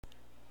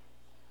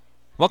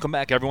Welcome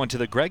back, everyone, to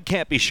the Greg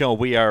Campy Show.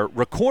 We are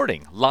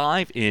recording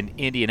live in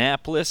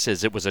Indianapolis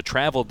as it was a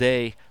travel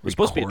day. It was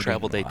supposed to be a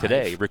travel day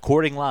today.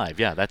 Recording live.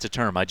 Yeah, that's a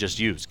term I just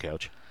used,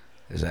 Coach.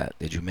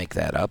 Did you make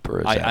that up,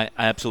 or is I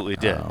absolutely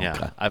did, okay.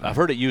 Yeah. I've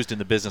heard it used in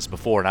the business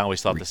before, and I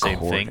always thought the same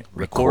thing.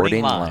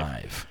 Recording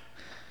live.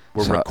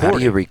 We're So recording. How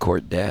do you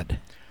record dead?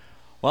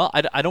 Well,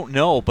 I don't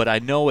know, but I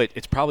know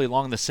it's probably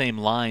along the same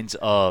lines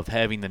of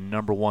having the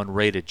number one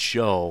rated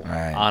show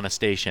on a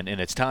station in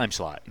its time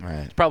slot. Right.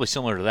 It's probably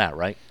similar to that,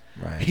 right?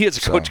 Right. He is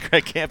Coach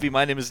Greg Campy.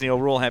 My name is Neil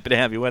Rule. Happy to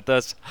have you with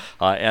us.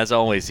 As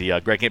always, the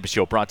Greg Campy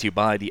Show brought to you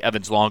by the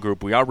Evans Law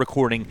Group. We are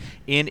recording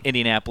in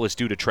Indianapolis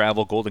due to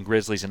travel, Golden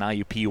Grizzlies and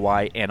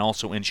IUPUI, and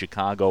also in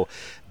Chicago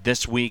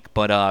this week.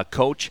 But,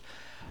 Coach,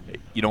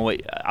 you know,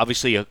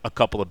 obviously a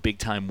couple of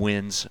big-time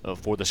wins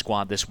for the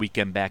squad this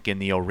weekend back in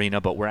the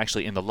arena, but we're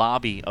actually in the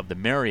lobby of the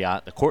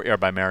Marriott, the Courtyard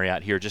by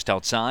Marriott here just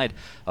outside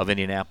of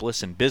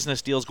Indianapolis, and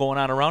business deals going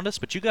on around us,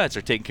 but you guys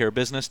are taking care of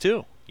business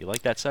too. You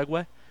like that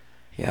segue?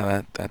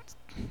 Yeah,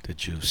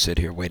 did you sit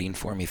here waiting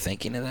for me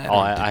thinking of that? Oh,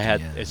 I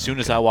had, as soon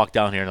as I walked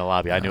down here in the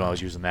lobby, I knew I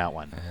was using that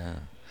one.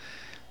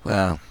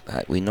 Well,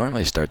 we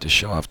normally start the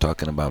show off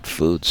talking about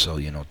food, so,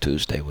 you know,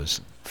 Tuesday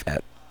was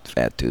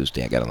Fat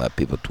Tuesday. I got a lot of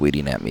people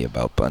tweeting at me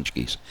about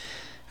punchkis.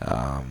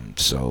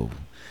 So,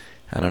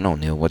 I don't know,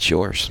 Neil, what's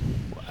yours?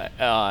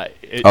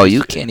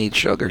 You can't eat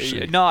sugar. So.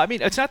 No, I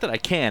mean, it's not that I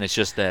can. It's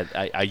just that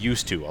I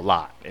used to a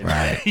lot.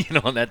 Right. You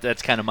know, and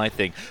that's kind of my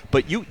thing.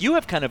 But you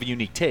have kind of a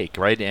unique take,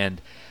 right? And,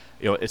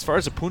 you know, as far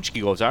as the punchki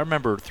goes, I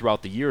remember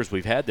throughout the years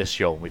we've had this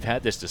show and we've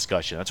had this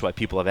discussion. That's why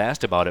people have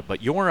asked about it.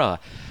 But you're, to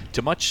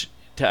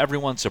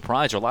everyone's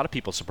surprise, or a lot of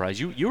people's surprise,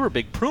 you were a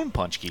big prune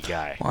punchki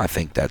guy. Well, I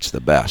think that's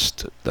the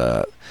best.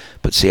 But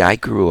see, I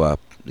grew up,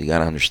 you got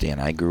to understand,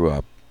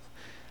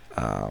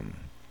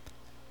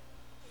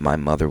 my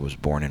mother was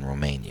born in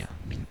Romania.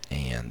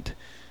 And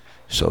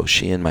so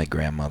she and my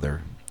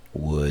grandmother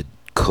would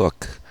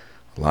cook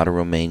a lot of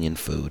Romanian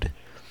food.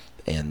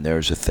 And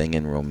there's a thing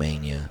in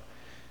Romania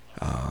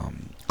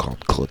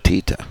called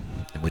clătită,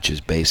 which is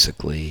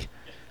basically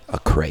a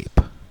crepe.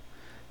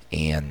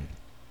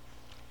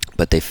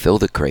 But they fill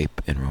the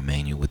crepe in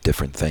Romania with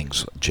different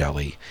things.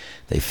 Jelly.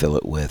 They fill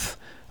it with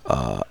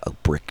a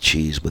brick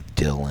cheese with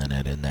dill in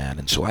it and that.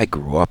 And so I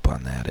grew up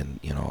on that. And,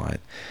 you know,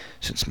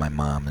 since my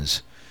mom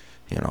is,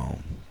 you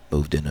know,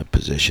 moved in a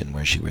position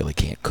where she really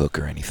can't cook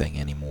or anything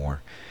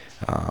anymore,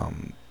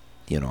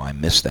 you know, I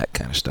miss that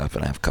kind of stuff.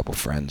 And I have a couple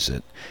friends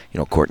that, you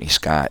know, Courtney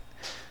Scott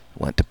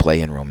went to play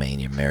in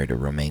Romania, married a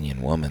Romanian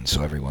woman.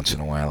 So every once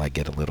in a while I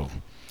get a little,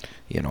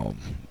 you know,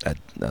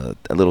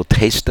 a little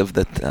taste of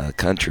the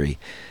country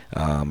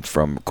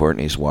from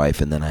Courtney's wife.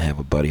 And then I have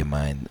a buddy of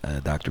mine,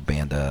 Dr.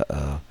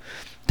 Banda,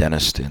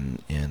 dentist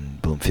in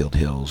Bloomfield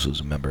Hills,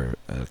 who's a member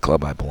of a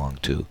club I belong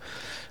to,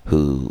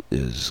 who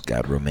is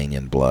got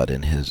Romanian blood,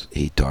 and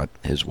he taught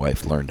his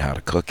wife, learned how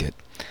to cook it.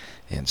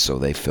 And so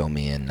they fill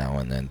me in now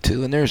and then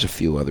too. And there's a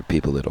few other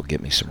people that'll get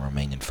me some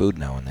Romanian food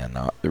now and then.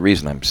 Now, the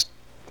reason I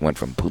went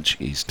from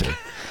punchkis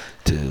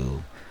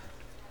to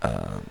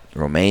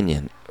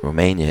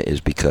Romania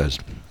is because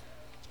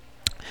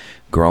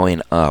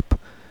growing up,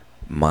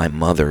 my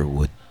mother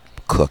would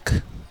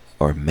cook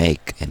or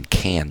make and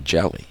can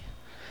jelly,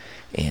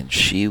 and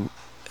she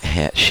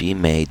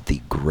made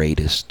the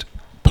greatest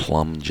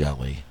plum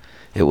jelly.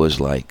 It was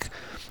like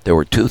there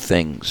were two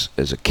things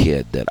as a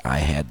kid that I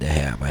had to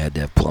have. I had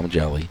to have plum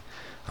jelly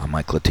on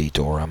my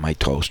clătită or on my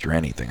toast or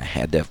anything. I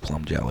had to have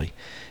plum jelly,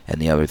 and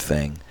the other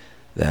thing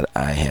that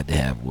I had to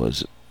have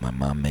was my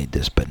mom made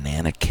this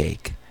banana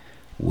cake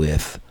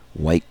with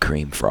white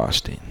cream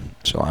frosting.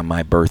 So on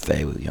my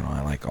birthday, you know,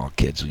 I like all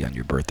kids, on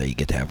your birthday you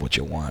get to have what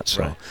you want.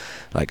 So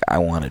like I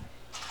wanted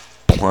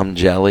plum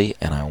jelly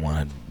and I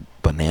wanted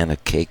banana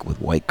cake with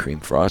white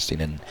cream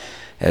frosting. And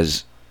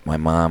as my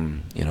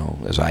mom, you know,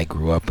 as I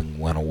grew up and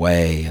went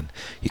away, and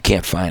you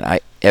can't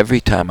find,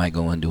 every time I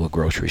go into a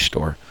grocery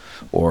store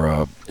or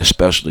a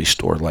specialty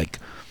store like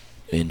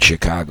in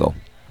Chicago,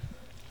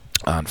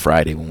 on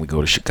Friday when we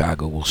go to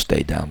Chicago, we'll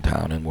stay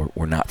downtown, and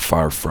we're not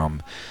far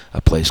from a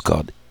place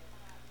called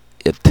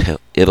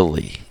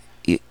Italy.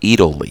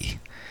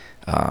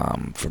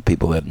 For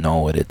people that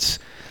know it, it's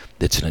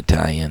an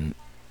Italian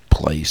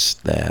place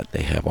that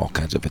they have all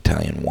kinds of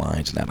Italian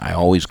wines. And that I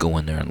always go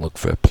in there and look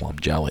for plum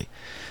jelly.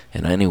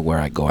 And anywhere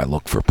I go, I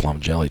look for plum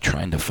jelly,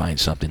 trying to find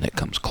something that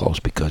comes close,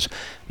 because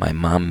my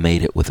mom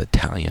made it with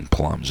Italian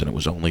plums, and it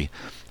was only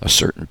a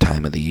certain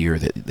time of the year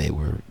that they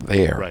were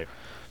there. Right.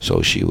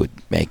 So she would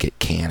make it,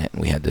 can it,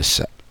 and we had this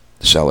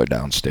cellar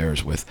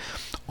downstairs with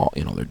all,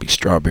 you know, there'd be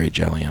strawberry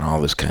jelly and all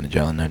this kind of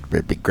jelly, and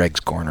there'd be Greg's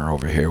Corner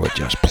over here with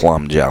just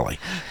plum jelly.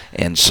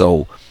 And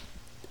so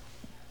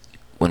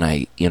when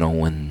I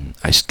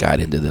got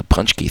into the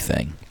punchki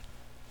thing,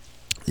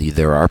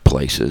 there are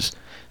places,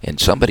 and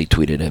somebody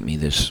tweeted at me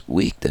this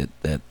week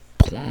that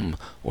plum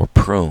or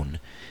prune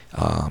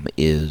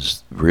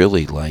is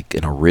really like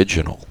an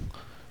original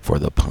for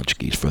the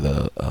punchkis, for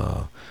the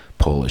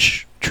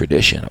Polish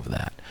tradition of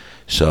that.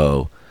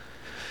 So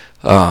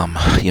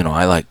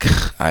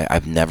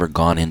I've never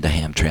gone into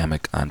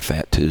Hamtramck on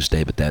Fat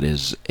Tuesday, but that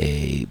is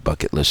a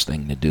bucket list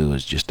thing to do,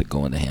 is just to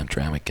go into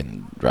Hamtramck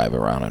and drive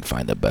around and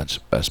find the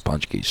best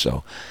punchkis.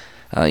 So,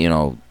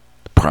 the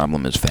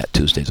problem is Fat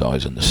Tuesday's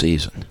always in the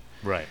season.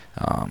 Right.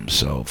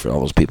 So for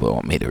all those people who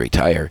want me to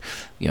retire,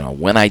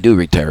 when I do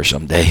retire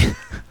someday,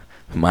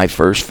 my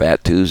first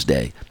Fat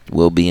Tuesday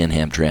will be in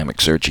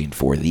Hamtramck searching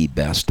for the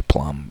best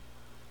plum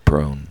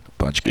prune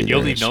punchki. And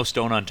you'll leave no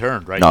stone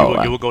unturned, right?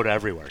 No, you will go to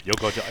everywhere. You'll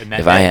go to.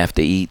 If I have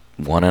to eat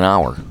one an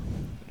hour,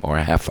 or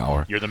a half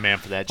hour, you're the man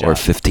for that job. or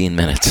 15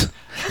 minutes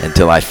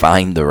until I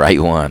find the right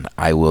one,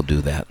 I will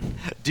do that.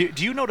 Do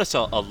you notice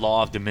a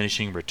law of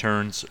diminishing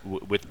returns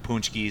with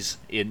punchkis?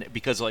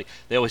 Because like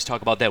they always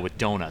talk about that with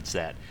donuts,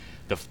 that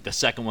the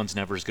second one's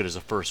never as good as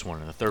the first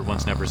one, and the third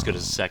one's never as good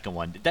as the second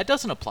one. That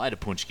doesn't apply to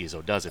punchkis,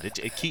 though, does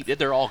it?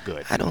 They're all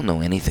good. I don't know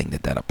anything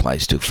that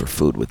applies to for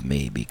food with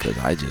me, because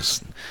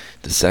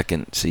the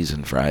second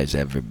season fries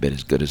every bit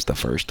as good as the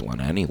first one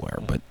anywhere.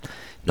 But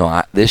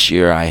no, this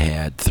year I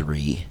had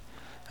 3,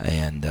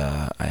 and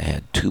I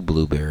had 2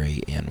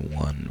 blueberry and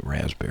 1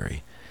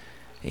 raspberry,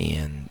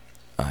 and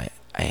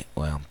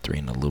well, 3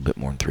 and a little bit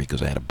more than 3,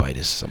 because I had a bite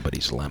of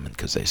somebody's lemon,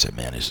 because they said,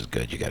 "Man, this is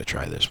good. You got to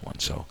try this one."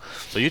 So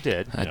you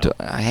did.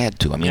 I had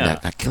to. I mean,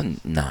 I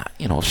couldn't not.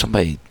 If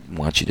somebody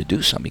wants you to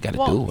do something, you got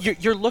to do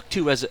it. You're looked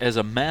to as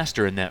a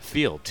master in that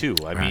field too.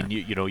 I mean,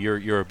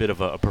 you're a bit of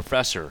a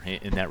professor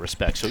in that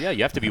respect. So yeah,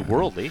 you have to be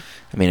worldly.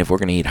 I mean, if we're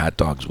gonna eat hot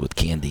dogs with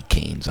candy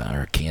canes on,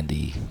 or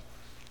candy,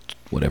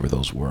 whatever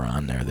those were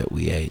on there that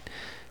we ate,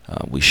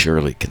 we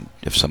surely can.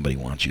 If somebody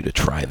wants you to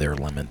try their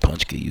lemon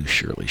punchki, you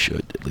surely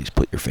should at least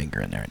put your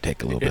finger in there and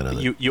take a little bit of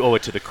it. You owe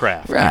it to the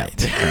craft, right?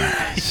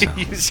 So.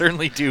 You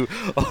certainly do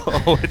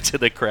owe it to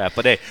the craft.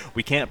 But hey,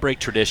 we can't break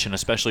tradition,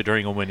 especially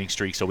during a winning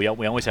streak. So we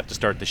always have to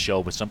start the show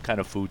with some kind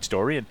of food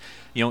story, and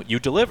you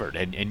delivered,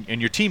 and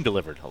your team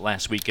delivered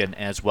last weekend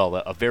as well.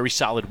 A very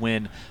solid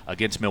win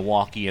against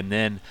Milwaukee, and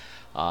then.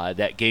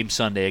 That game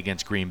Sunday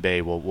against Green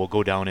Bay will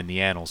go down in the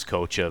annals,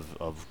 Coach,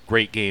 of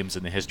great games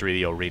in the history of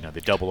the arena,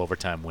 the double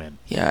overtime win.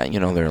 Yeah,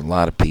 there are a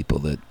lot of people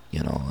that,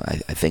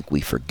 I think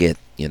we forget,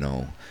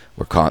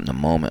 we're caught in the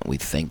moment. We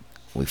think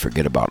we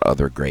forget about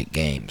other great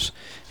games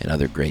and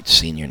other great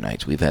senior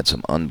nights. We've had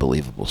some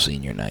unbelievable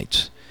senior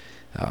nights,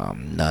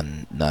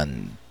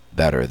 none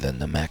better than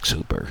the Max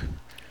Hooper,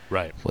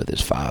 right, with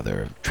his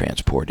father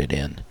transported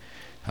in.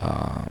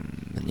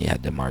 And you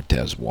had the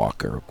Martez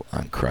Walker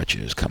on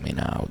crutches coming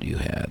out.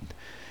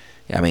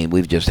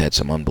 We've just had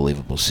some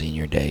unbelievable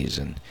senior days,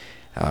 and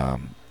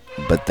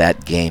but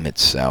that game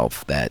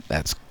itself,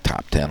 that's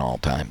top 10 all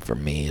time for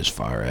me as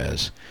far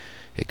as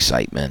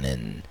excitement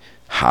and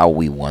how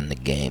we won the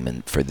game.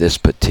 And for this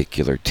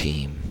particular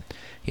team,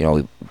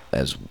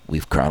 as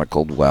we've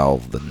chronicled well,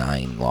 the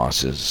 9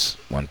 losses,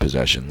 1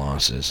 possession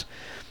losses,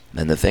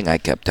 and the thing I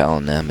kept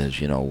telling them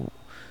is,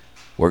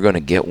 we're going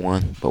to get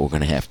one, but we're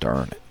going to have to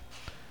earn it.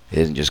 It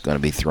isn't just going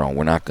to be thrown.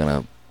 We're not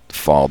going to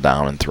fall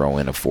down and throw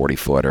in a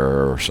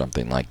 40-footer or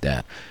something like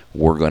that.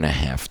 We're going to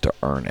have to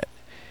earn it.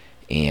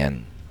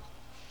 And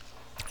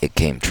it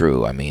came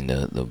true. I mean,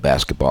 the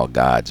basketball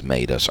gods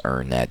made us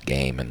earn that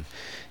game. And,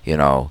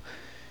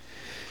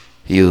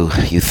 you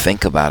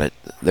think about it,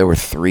 there were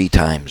 3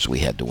 times we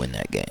had to win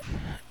that game,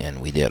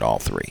 and we did all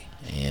 3.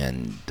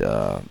 And,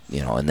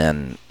 and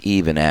then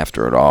even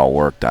after it all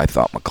worked, I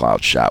thought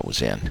McLeod's shot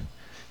was in.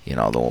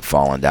 The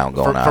falling down,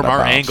 going out of bounds. From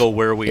our angle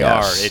where we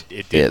are,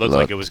 it did look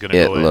like it was going to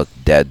go in. It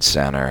looked dead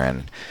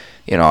center.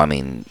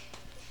 And,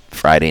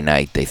 Friday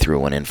night they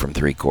threw one in from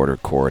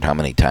 3/4 court. How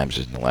many times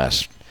in the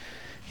last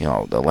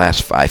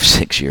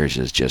 5-6 years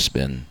has just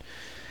been.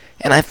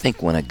 And I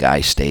think when a guy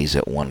stays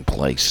at one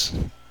place,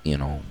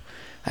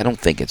 I don't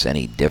think it's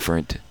any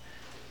different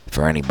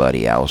for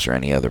anybody else or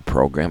any other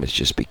program. It's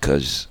just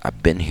because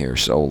I've been here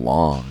so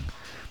long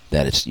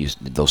that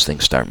those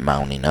things start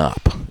mounting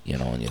up,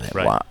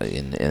 and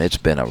it's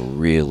been a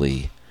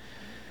really,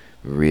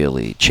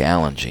 really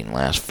challenging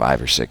last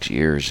 5 or 6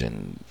 years,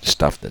 and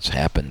stuff that's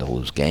happened to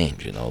lose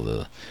games.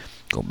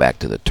 Go back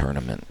to the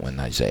tournament when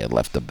Isaiah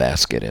left the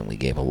basket and we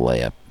gave a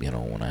layup.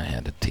 When I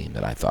had a team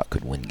that I thought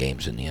could win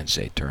games in the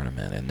NCAA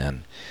tournament, and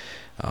then,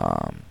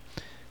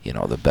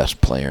 the best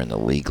player in the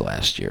league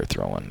last year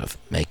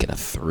making a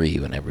 3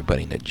 when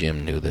everybody in the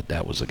gym knew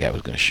that was the guy who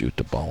was going to shoot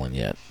the ball, and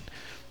yet.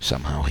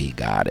 Somehow he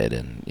got it,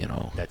 and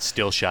that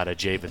still shot at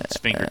Javen's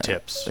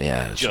fingertips,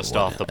 just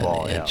off the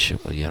ball.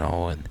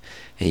 And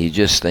you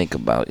just think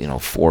about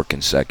 4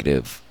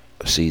 consecutive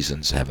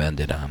seasons have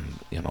ended on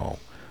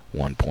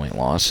 1-point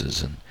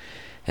losses,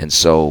 and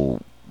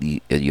so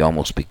you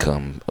almost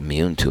become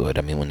immune to it.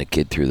 I mean, when the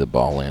kid threw the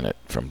ball in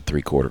from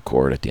 3/4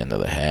 court at the end of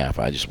the half,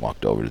 I just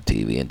walked over to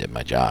TV and did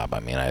my job. I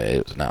mean,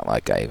 it was not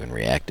like I even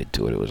reacted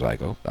to it. It was like,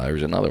 oh,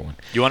 there's another one.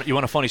 You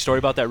want a funny story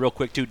about that real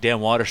quick, too? Dan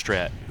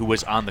Waterstrat, who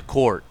was on the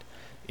court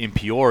in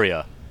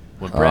Peoria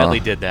when Bradley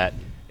did that,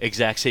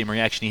 exact same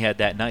reaction he had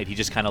that night. He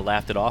just kind of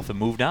laughed it off and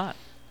moved on.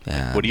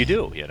 Yeah, what do you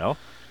do,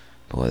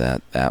 Boy,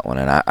 that one.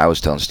 And I was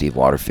telling Steve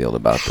Waterfield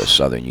about the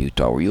Southern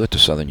Utah. Were you at the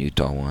Southern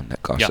Utah one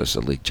that cost us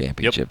the league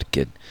championship? Yep. The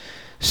kid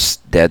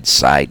dead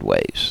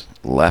sideways,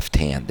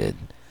 left-handed,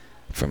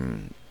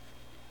 from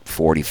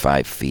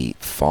 45 feet,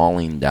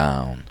 falling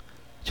down,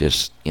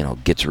 just,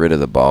 gets rid of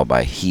the ball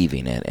by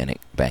heaving it, and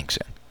it banks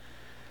in.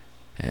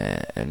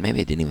 And maybe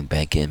it didn't even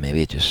bank in.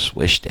 Maybe it just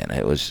swished in.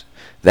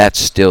 That's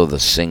still the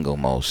single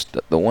most.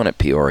 The one at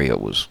Peoria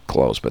was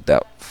close, but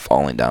that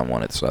falling down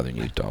one at Southern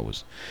Utah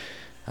was,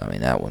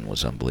 that one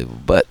was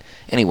unbelievable. But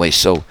anyway,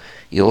 so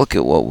you look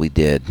at what we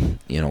did.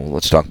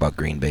 Let's talk about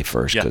Green Bay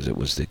first because it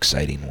was the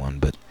exciting one.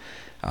 But,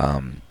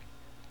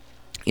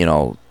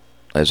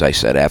 as I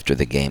said, after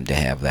the game, to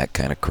have that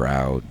kind of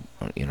crowd,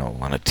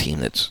 on a team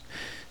that's,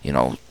 we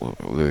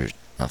were,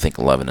 I think,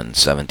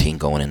 11-17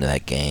 going into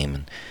that game,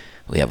 and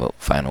we have a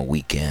final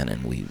weekend,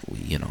 and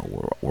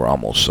we're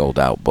almost sold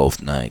out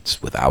both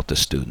nights without the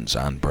students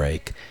on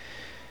break.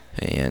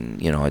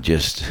 And,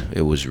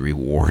 it was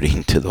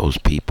rewarding to those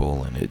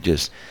people, and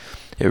it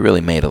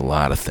really made a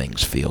lot of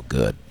things feel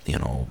good,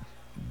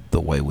 the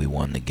way we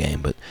won the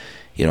game. But,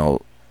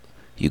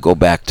 you go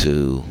back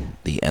to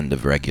the end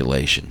of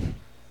regulation.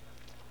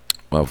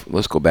 Well,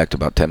 let's go back to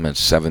about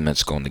 7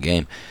 minutes ago in the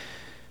game.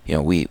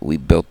 We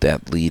built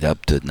that lead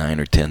up to 9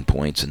 or 10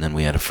 points, and then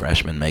we had a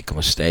freshman make a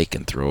mistake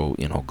and throw,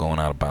 going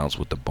out of bounds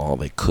with the ball.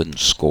 They couldn't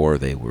score.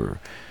 They were,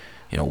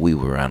 we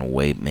were on a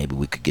way. Maybe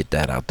we could get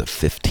that out to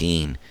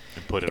 15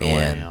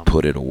 and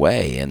put it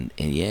away. And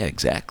yeah,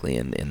 exactly.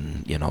 And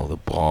the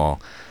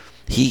ball,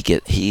 he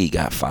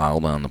got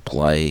fouled on the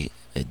play.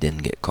 It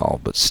didn't get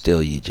called, but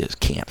still, you just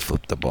can't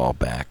flip the ball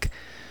back.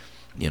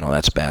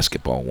 That's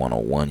basketball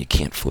 101. You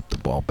can't flip the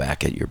ball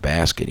back at your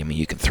basket.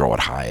 You can throw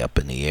it high up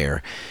in the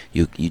air.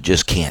 You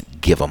just can't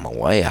give them a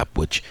layup,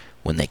 which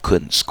when they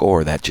couldn't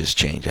score, that just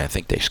changed. I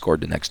think they scored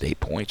the next 8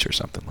 points or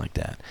something like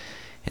that.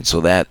 And so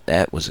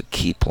that was a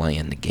key play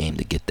in the game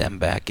to get them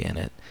back in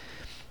it.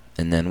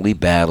 And then we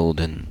battled,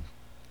 and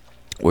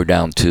we're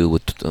down 2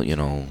 with,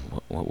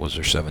 what was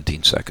there,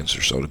 17 seconds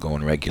or so to go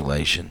in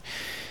regulation.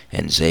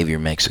 And Xavier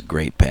makes a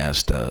great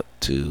pass to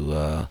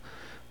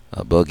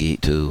Boogie,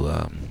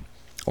 to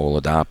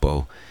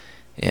Oladapo,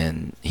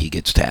 and he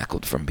gets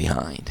tackled from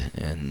behind.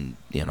 And,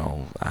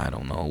 I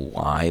don't know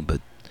why,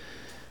 but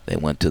they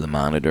went to the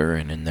monitor,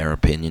 and in their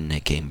opinion, they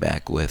came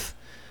back with,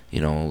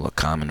 a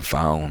common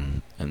foul.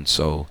 And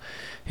so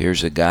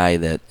here's a guy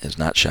that has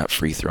not shot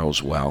free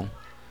throws well,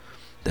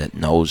 that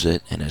knows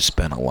it, and has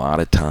spent a lot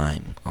of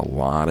time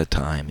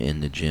in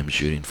the gym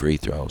shooting free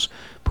throws,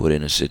 put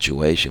in a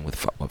situation with,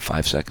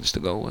 5 seconds to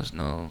go was?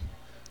 No,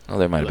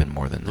 there might have been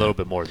more than that. A little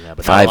bit more than that,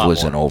 but 5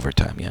 was in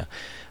overtime, yeah.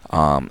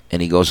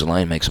 And he goes to the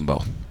line and makes them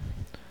both.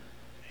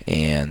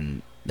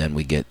 And then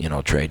we get,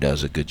 Trey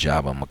does a good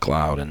job on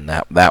McLeod, and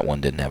that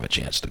one didn't have a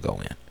chance to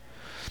go in.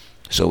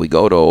 So we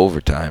go to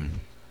overtime,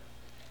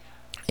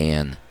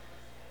 and,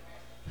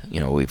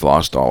 we've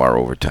lost all our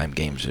overtime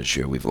games this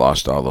year. We've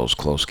lost all those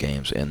close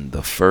games. And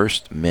the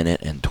first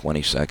minute and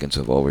 20 seconds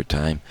of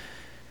overtime,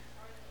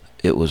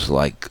 it was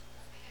like,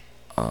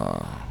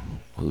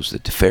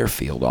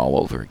 Fairfield all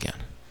over again.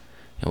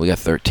 We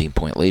got a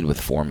 13-point lead with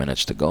 4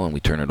 minutes to go, and we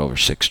turned it over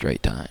 6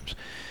 straight times.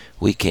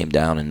 We came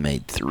down and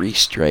made 3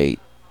 straight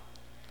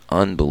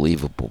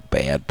unbelievable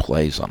bad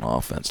plays on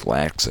offense,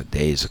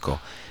 lackadaisical.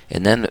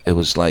 And then it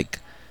was like,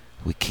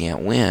 we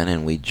can't win,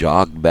 and we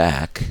jogged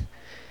back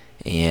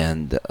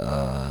and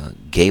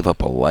gave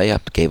up a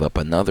layup, gave up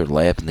another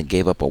layup, and then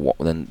gave up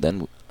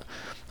then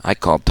I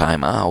called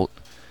timeout.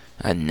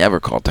 I never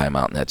called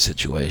timeout in that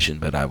situation,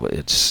 but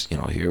it's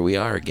here we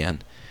are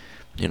again.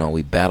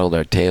 We battled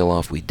our tail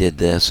off. We did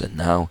this, and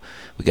now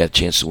we got a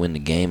chance to win the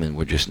game, and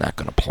we're just not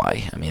going to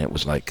play. It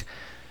was like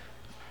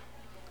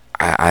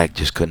I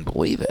just couldn't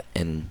believe it.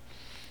 And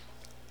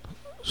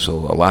so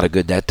a lot of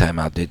good that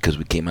timeout did, because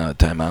we came out of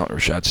timeout, and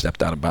Rashad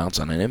stepped out of bounds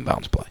on an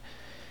inbounds play.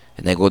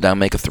 And they go down,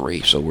 make a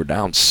 3. So we're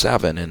down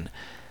 7, and,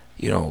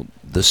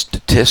 the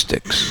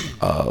statistics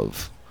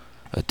of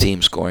a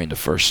team scoring the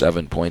first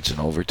 7 points in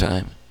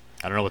overtime,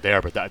 I don't know what they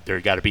are, but they're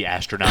got to be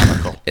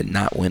astronomical. And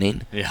not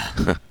winning.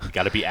 Yeah,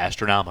 got to be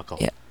astronomical.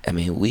 Yeah,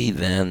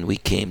 we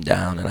came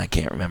down, and I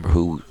can't remember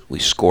who. We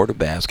scored a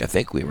basket. I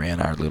think we ran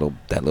that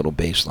little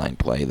baseline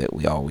play that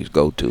we always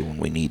go to when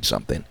we need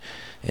something,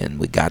 and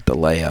we got the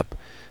layup.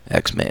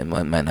 X-Man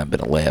might not have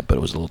been a layup, but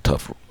it was a little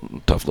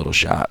tough little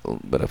shot,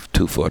 but a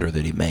 2-footer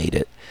that he made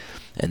it.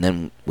 And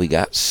then we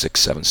got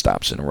 6-7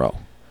 stops in a row,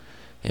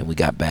 and we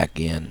got back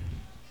in,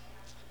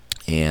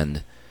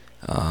 and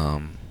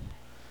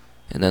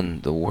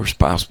then the worst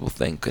possible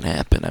thing could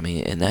happen.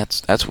 And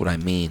that's what I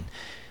mean.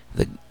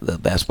 The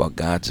basketball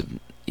gods,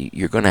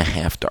 you're going to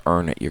have to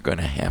earn it. You're going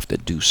to have to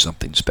do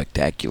something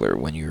spectacular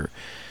when you're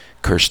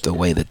cursed the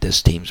way that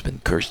this team's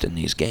been cursed in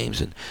these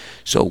games. And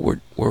so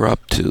we're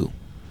up 2.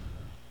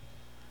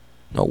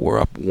 No, we're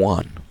up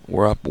 1.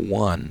 We're up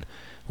 1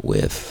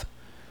 with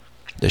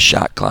the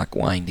shot clock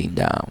winding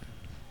down,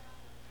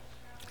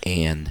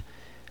 and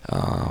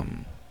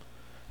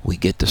we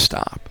get to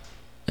stop.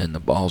 And the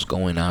ball's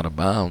going out of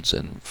bounds,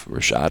 and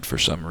Rashad, for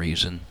some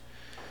reason,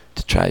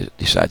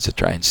 decides to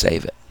try and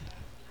save it.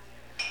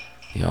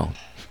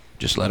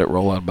 Just let it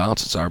roll out of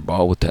bounds. It's our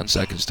ball with 10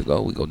 seconds to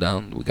go. We go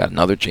down. We got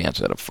another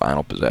chance at a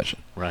final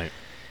possession. Right.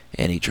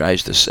 And he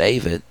tries to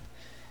save it,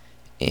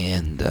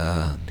 and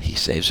he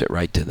saves it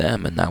right to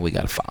them, and now we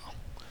got a foul.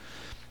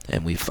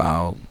 And we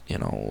foul,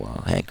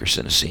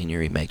 Hankerson, a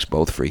senior. He makes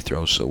both free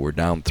throws, so we're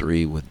down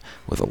 3 with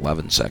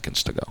 11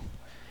 seconds to go.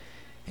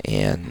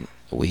 And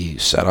we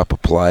set up a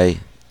play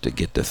to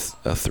get a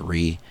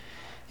 3,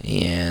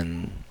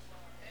 and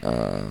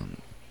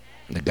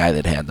the guy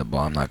that had the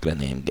ball, I'm not going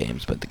to name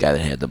games, but the guy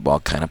that had the ball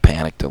kind of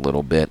panicked a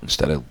little bit.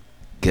 Instead of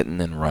getting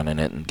and running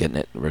it and getting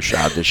it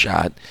Rashad the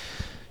shot,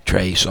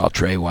 Trey saw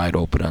Trey wide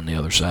open on the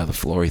other side of the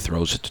floor. He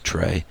throws it to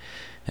Trey,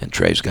 and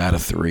Trey's got a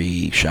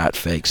 3, shot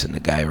fakes, and the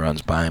guy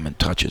runs by him and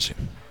touches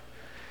him.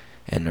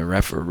 And the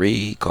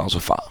referee calls a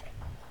foul.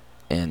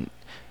 And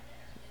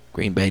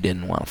Green Bay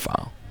didn't want to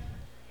foul.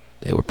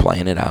 They were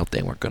playing it out.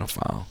 They weren't going to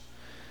foul.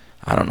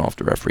 I don't know if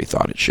the referee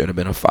thought it should have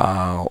been a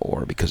foul,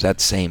 or because that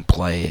same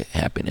play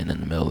happening in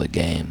the middle of the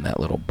game, that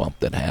little bump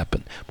that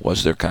happened.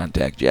 Was there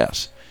contact?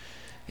 Yes.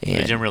 And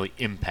it didn't really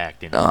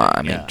impact anything.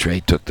 I mean,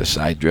 Trey took the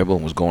side dribble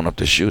and was going up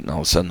to shoot, and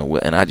all of a sudden,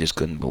 and I just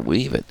couldn't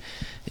believe it.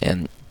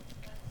 And,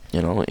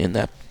 in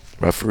that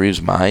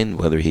referee's mind,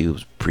 whether he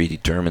was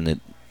predetermined that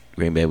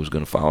Green Bay was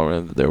going to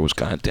foul, there was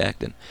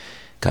contact, and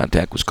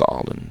contact was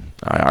called. And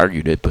I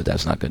argued it, but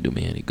that's not going to do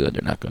me any good.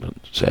 They're not going to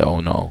say,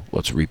 oh, no,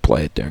 let's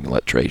replay it there and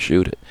let Trey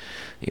shoot it.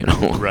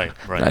 Right.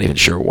 Not even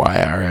sure why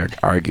I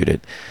argued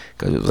it,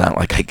 because it was not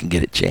like I can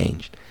get it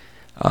changed.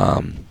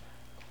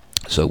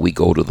 So we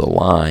go to the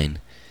line,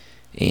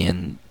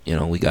 and,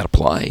 we got a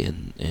play,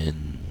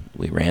 and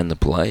we ran the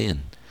play,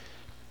 and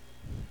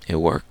it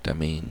worked. I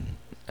mean,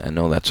 I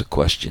know that's a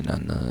question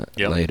on the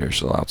later,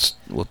 so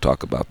we'll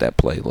talk about that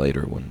play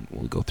later when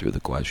we go through the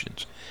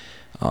questions.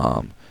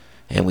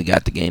 And we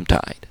got the game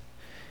tied.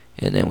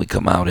 And then we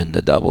come out in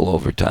the double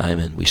overtime,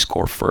 and we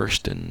score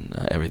first,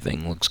 and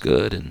everything looks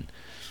good. And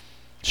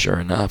sure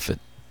enough,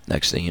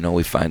 next thing you know,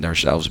 we find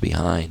ourselves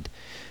behind.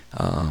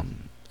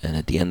 And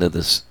at the end of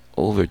this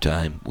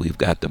overtime, we've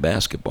got the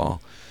basketball.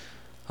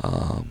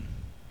 And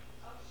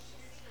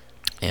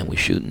we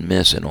shoot and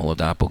miss, and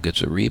Oladapo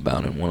gets a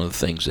rebound. And one of the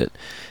things that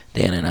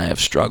Dan and I have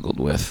struggled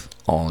with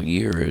all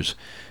year is,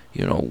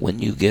 when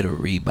you get a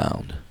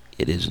rebound,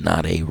 it is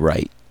not a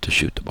right to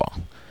shoot the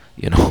ball.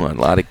 A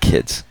lot of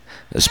kids,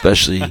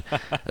 especially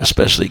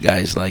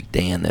guys like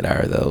Dan, that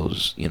are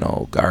those,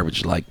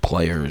 garbage-like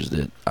players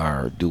that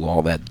do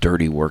all that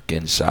dirty work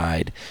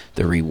inside.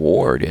 The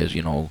reward is,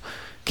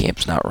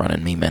 Camp's not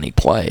running me many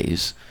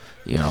plays.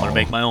 I want to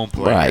make my own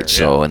play. Right. Here.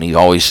 So, and he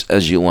always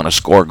says, you want to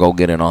score, go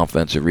get an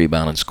offensive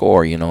rebound and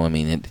score.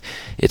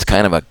 It's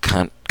kind of a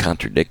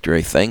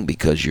contradictory thing,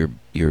 because you're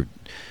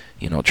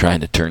trying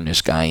to turn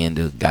this guy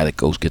into a guy that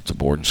goes, gets the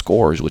board and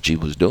scores, which he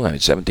was doing. I mean,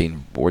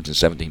 17 boards and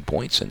 17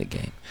 points in the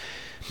game.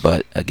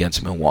 But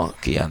against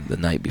Milwaukee on the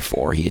night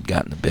before, he had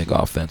gotten a big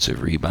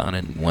offensive rebound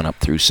and went up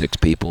through 6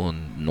 people,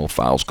 and no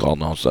fouls called,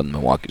 and all of a sudden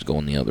Milwaukee's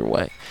going the other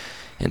way.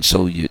 And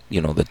so,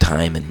 the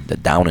time and the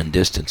down and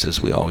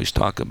distances we always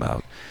talk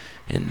about.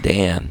 And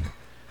Dan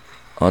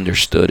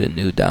understood and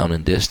knew down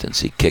and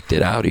distance. He kicked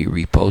it out. He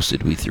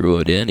reposted. We threw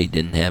it in. He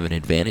didn't have an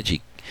advantage. A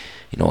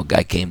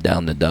guy came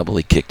down the double.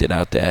 He kicked it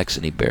out to X,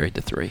 and he buried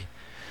the 3.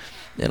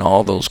 And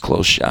all those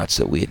close shots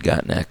that we had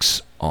gotten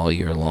X all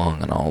year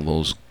long, and all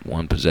those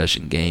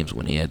one-possession games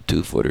when he had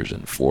 2-footers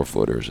and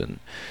 4-footers, and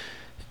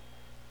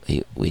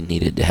we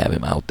needed to have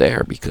him out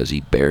there because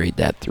he buried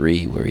that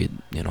 3 where he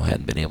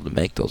hadn't been able to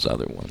make those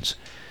other ones.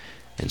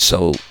 And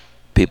so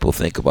people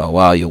think about,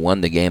 wow, you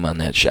won the game on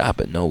that shot,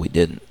 but no, we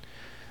didn't.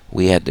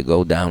 We had to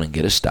go down and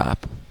get a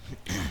stop.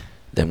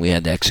 Then we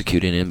had to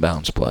execute an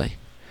inbounds play.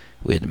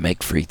 We had to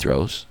make free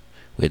throws.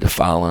 We had to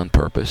foul on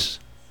purpose.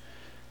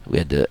 We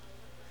had to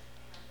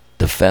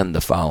defend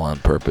the foul on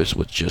purpose,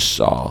 which just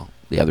saw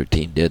the other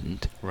team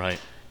didn't. Right.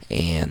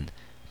 And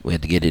we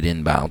had to get it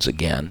inbounds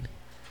again.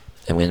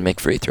 And we had to make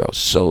free throws.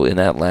 So in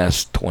that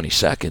last 20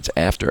 seconds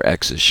after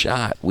X's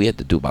shot, we had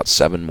to do about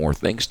 7 more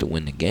things to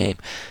win the game.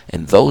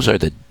 And those are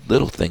the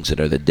little things that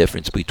are the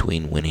difference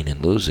between winning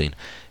and losing.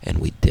 And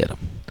we did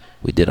them.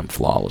 We did them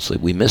flawlessly.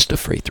 We missed a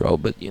free throw,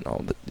 but,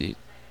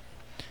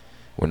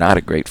 we're not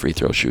a great free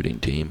throw shooting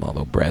team,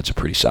 although Brad's a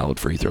pretty solid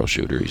free throw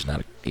shooter. He's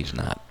not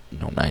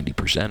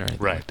 90% or anything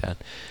like that.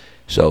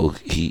 So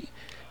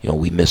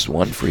we missed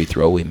one free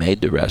throw. We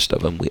made the rest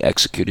of them. We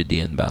executed the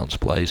inbounds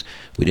plays.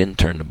 We didn't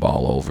turn the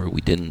ball over.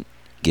 We didn't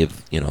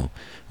give,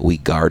 we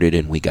guarded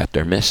and we got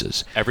their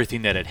misses.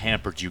 Everything that had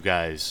hampered you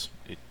guys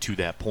to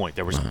that point,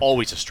 there was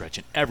always a stretch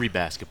in every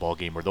basketball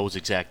game where those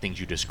exact things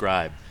you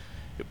described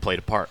played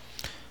a part.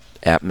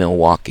 At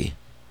Milwaukee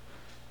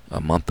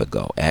a month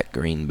ago, at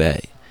Green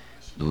Bay,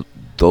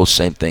 those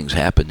same things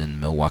happened,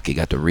 and Milwaukee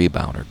got the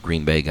rebound, or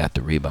Green Bay got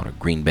the rebound, or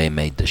Green Bay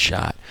made the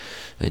shot.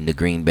 In the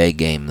Green Bay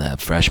game, the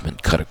freshman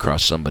cut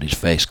across somebody's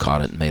face,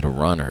 caught it, and made a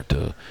runner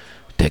to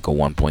take a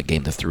 1-point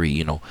game to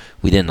 3.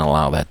 We didn't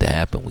allow that to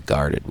happen. We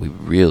guarded. We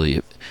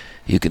really,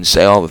 you can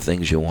say all the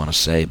things you want to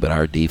say, but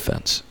our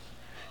defense,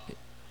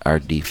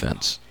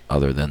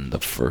 other than the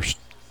first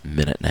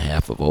minute and a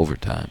half of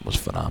overtime, was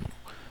phenomenal.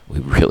 we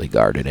really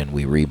guarded and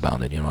we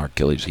rebounded. Our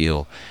Achilles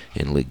heel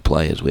in league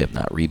play is we have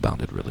not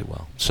rebounded really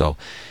well. So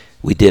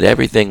we did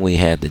everything we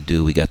had to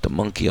do. We got the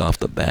monkey off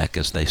the back,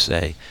 as they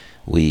say.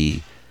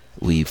 We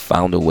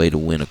found a way to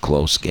win a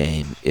close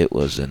game. It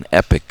was an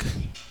epic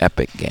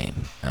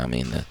game. I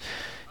mean, it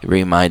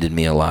reminded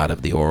me a lot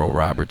of the Oral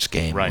Roberts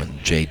game when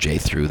J.J.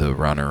 threw the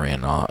runner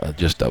in,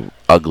 just a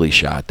ugly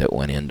shot that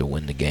went in to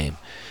win the game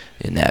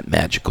in that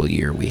magical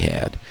year we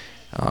had.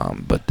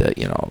 But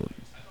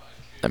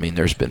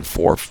there's been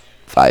 4 or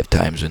 5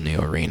 times in the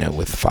arena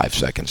with 5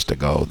 seconds to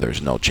go.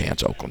 There's no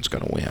chance Oakland's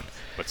going to win.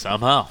 But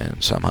somehow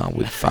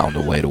we've found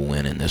a way to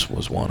win, and this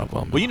was one of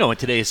them. Well, in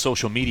today's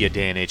social media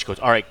day and age, Coach,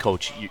 all right,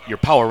 Coach, your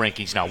power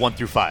rankings now, 1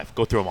 through 5.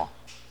 Go through them all.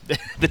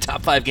 The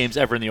top 5 games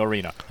ever in the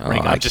arena.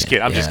 I'm just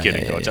kidding. I'm just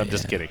kidding, Coach. I'm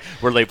just kidding.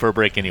 We're late for a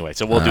break anyway,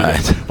 so we'll do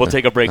that. We'll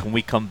take a break when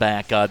we come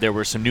back. There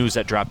was some news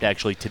that dropped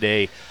actually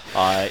today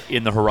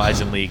in the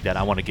Horizon League that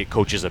I want to get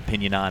Coach's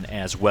opinion on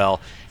as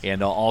well,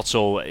 and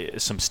also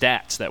some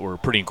stats that were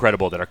pretty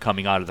incredible that are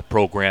coming out of the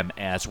program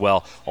as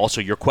well. Also,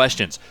 your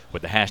questions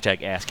with the hashtag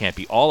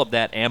AskCampy. All of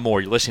that and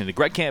more. You're listening to the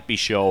Greg Campy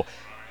Show.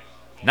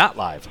 Not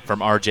live from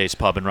RJ's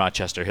Pub in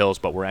Rochester Hills,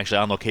 but we're actually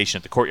on location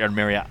at the Courtyard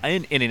Marriott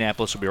in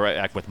Indianapolis. We'll be right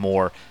back with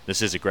more.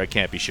 This is the Greg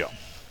Campy Show.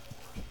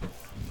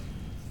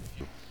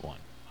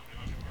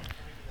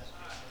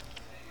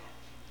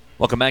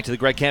 Welcome back to the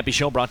Greg Campy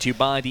Show, brought to you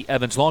by the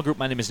Evans Law Group.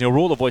 My name is Neil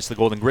Rule, the voice of the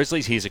Golden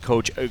Grizzlies. He's a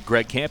coach,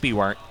 Greg Campy.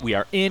 We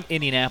are in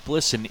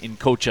Indianapolis, and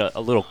Coach, a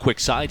little quick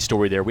side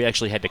story there. We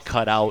actually had to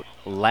cut out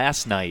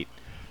last night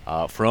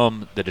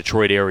from the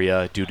Detroit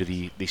area due to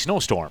the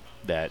snowstorm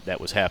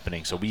that was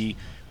happening. So we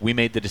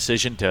made the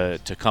decision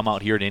to come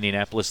out here to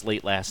Indianapolis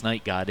late last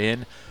night, got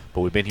in,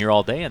 but we've been here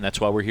all day, and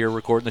that's why we're here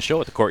recording the show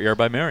at the Courtyard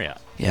by Marriott.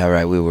 Yeah,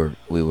 right. We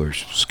were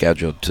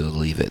scheduled to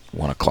leave at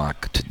 1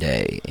 o'clock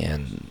today,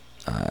 and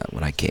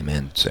when I came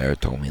in, Sarah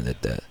told me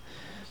that there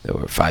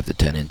were 5 to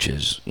 10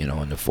 inches,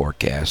 in the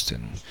forecast,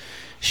 and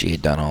she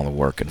had done all the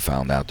work and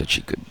found out that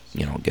she could,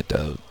 get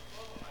the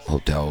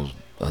hotel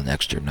an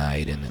extra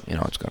night, and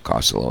it's going to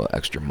cost a little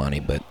extra money,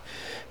 but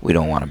we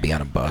don't want to be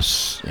on a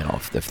bus.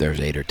 If there's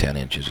 8 or 10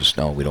 inches of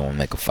snow, we don't want to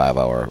make a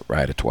 5-hour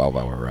ride, a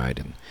 12-hour ride,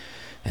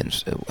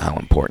 and how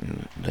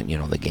important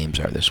the games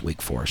are this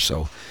week for us.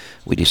 So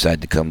we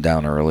decided to come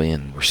down early,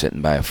 and we're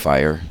sitting by a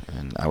fire,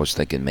 and I was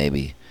thinking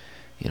maybe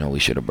we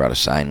should have brought a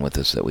sign with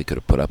us that we could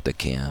have put up to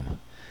Cam.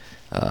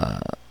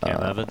 Cam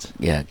Evans?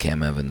 Yeah,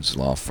 Cam Evans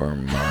law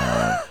firm,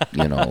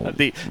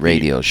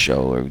 radio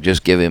show, or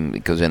just give him,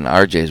 because in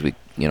RJ's we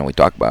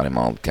talk about him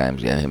all the time.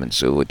 Yeah, him and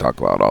Sue, we talk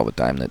about all the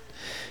time that,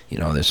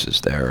 this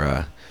is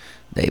their,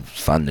 they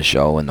fund the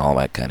show and all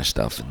that kind of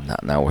stuff. And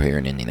now we're here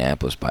in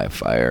Indianapolis by a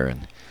fire,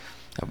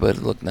 but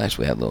it looked nice.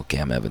 We had a little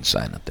Cam Evans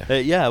sign up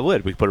there. Yeah, it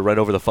would. We put it right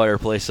over the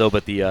fireplace, though.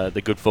 But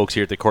the good folks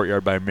here at the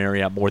Courtyard by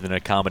Marriott more than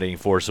accommodating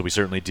for us, so we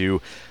certainly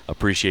do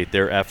appreciate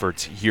their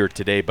efforts here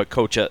today. But,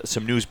 Coach,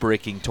 some news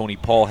breaking. Tony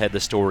Paul had the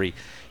story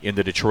in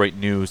the Detroit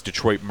News.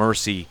 Detroit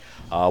Mercy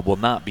will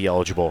not be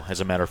eligible, as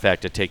a matter of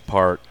fact, to take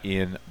part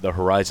in the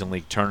Horizon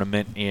League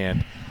tournament.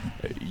 And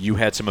you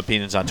had some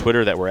opinions on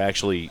Twitter that were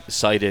actually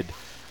cited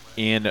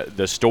in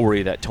the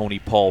story that Tony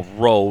Paul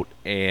wrote,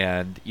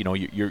 and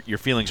your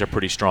feelings are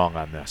pretty strong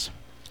on this.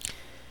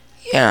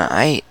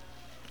 Yeah,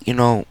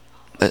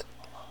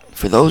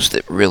 for those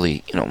that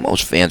really,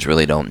 most fans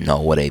really don't know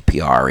what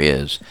APR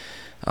is.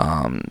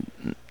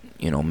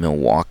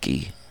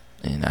 Milwaukee,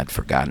 and I'd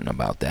forgotten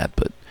about that,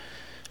 but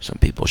some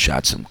people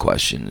shot some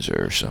questions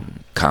or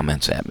some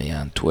comments at me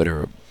on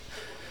Twitter.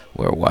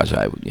 Where was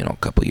I, a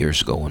couple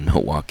years ago in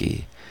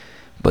Milwaukee?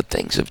 But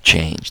things have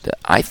changed.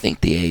 I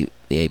think the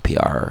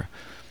APR,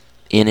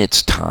 in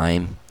its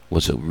time,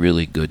 was a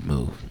really good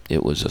move.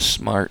 It was a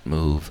smart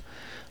move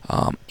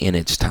in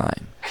its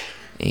time,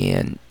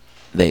 and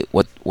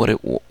what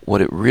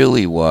it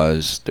really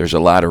was. There's a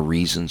lot of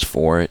reasons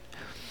for it,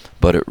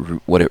 but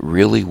what it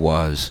really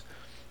was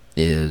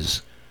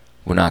is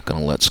we're not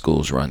going to let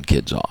schools run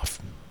kids off.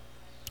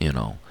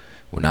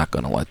 We're not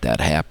going to let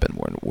that happen.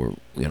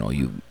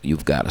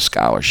 You've got a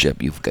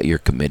scholarship. You're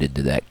committed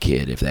to that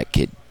kid. If that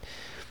kid,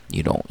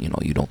 you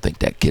don't think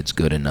that kid's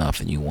good enough,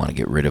 and you want to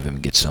get rid of him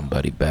and get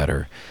somebody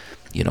better,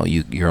 you're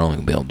only going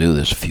to be able to do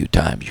this a few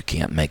times. You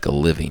can't make a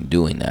living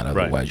doing that.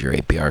 Otherwise, your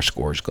APR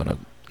score is going to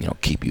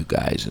keep you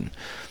guys.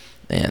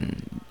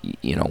 And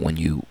when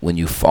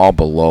you fall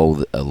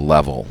below a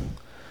level,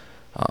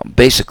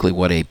 basically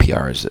what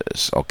APR is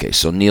this. Okay,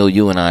 so Neil,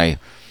 you and I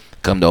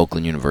come to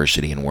Oakland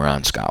University and we're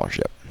on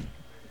scholarship.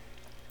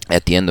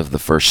 At the end of the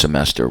first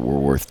semester, we're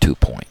worth 2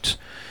 points.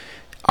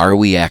 Are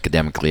we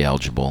academically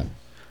eligible,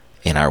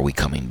 and are we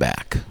coming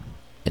back?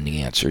 And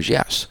the answer is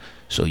yes.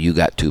 So you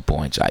got 2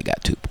 points, I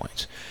got 2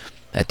 points.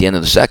 At the end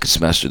of the second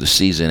semester, the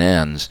season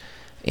ends,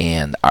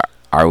 and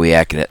are we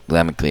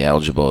academically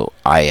eligible?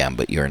 I am,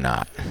 but you're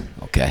not.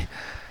 Okay.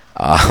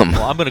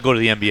 Well, I'm going to go to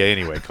the NBA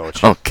anyway,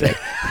 Coach. Okay.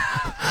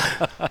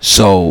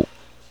 So,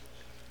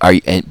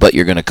 but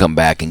you're going to come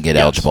back and get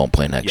eligible and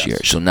play next year.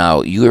 So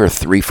now you're a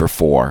 3 for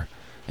 4,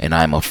 and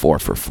I'm a 4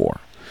 for 4.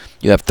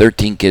 You have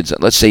 13 kids.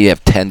 Let's say you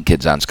have 10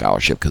 kids on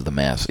scholarship because the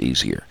math's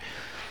easier,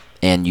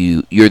 and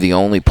you're the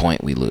only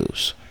point we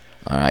lose.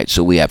 All right,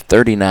 so we have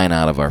 39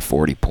 out of our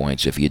 40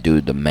 points. If you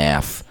do the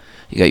math,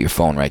 you got your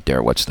phone right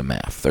there. What's the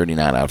math?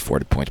 39 out of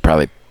 40 points,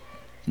 probably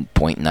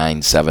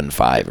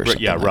 0.975 or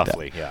something. Yeah, like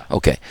roughly. That. Yeah.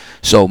 Okay,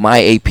 so my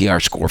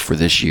APR score for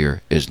this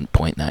year is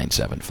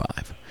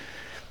 0.975.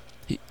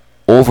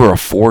 Over a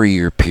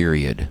 4-year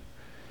period,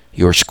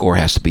 your score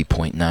has to be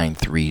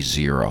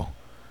 0.930,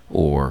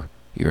 or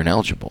you're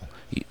ineligible.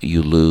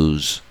 You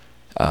lose.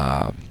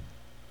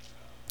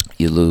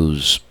 You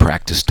lose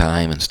practice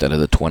time instead of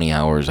the 20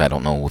 hours. I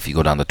don't know if you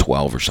go down to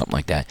 12 or something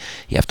like that.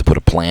 You have to put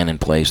a plan in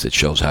place that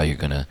shows how you're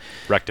going to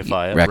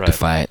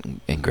rectify it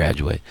and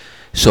graduate.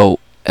 So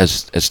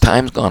as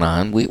time's gone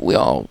on, we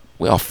all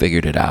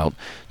figured it out.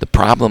 The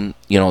problem,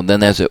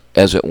 then as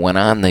it went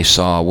on, they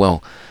saw,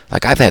 well,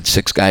 like I've had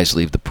 6 guys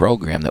leave the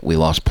program that we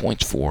lost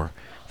points for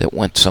that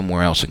went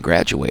somewhere else and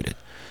graduated.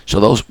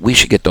 So we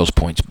should get those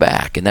points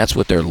back, and that's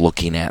what they're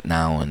looking at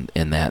now,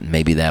 and that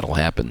maybe that'll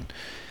happen.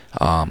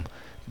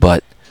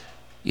 But,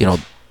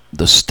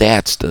 the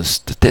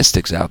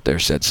statistics out there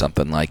said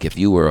something like if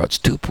you were at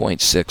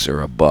 2.6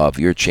 or above,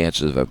 your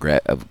chances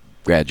of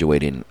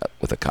graduating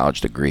with a college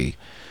degree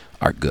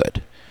are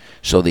good.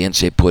 So the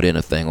NCAA put in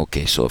a thing,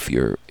 okay, so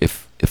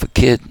if a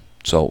kid,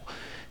 so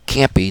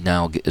Campy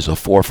now is a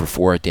 4 for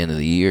 4 at the end of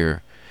the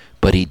year,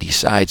 but he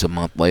decides a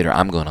month later,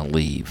 I'm going to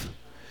leave.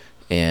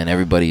 And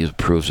everybody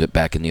approves it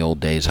back in the old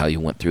days, how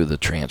you went through the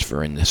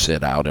transfer and the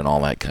sit out and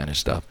all that kind of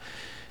stuff.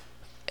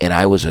 And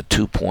I was a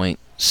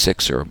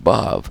 2.6 or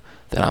above,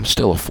 then I'm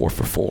still a 4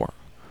 for 4.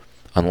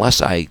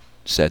 Unless I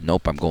said,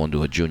 nope, I'm going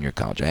to a junior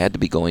college. I had to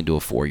be going to a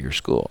 4-year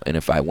school. And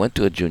if I went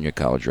to a junior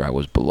college where I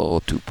was below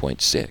a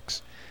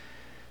 2.6,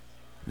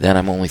 then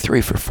I'm only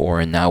 3 for 4.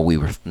 And now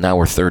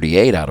we're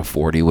 38 out of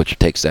 40, which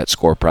takes that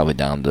score probably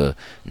down to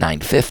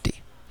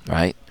 950,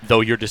 right?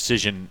 Though your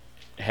decision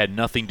had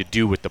nothing to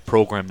do with the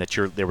program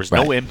there was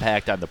no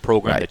impact on the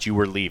program that you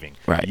were leaving.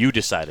 Right. You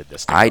decided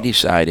this. I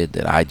decided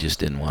that I just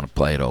didn't want to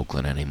play at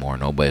Oakland anymore.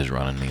 Nobody's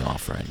running me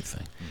off or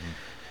anything. Mm-hmm.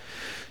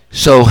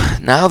 So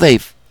now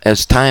they've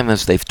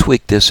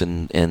tweaked this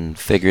and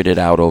figured it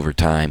out over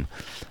time,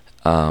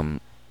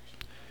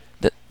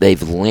 that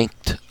they've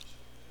linked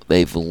the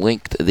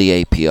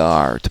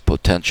APR to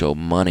potential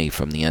money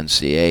from the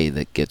NCAA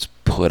that gets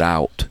put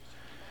out.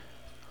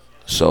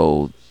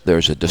 So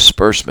there's a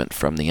disbursement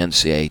from the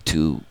NCAA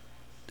to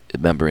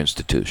member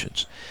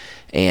institutions.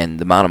 And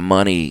the amount of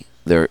money,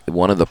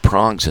 one of the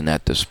prongs in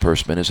that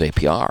disbursement is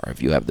APR.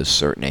 If you have this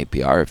certain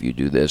APR, if you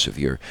do this, if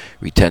your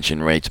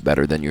retention rate's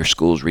better than your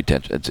school's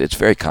retention, it's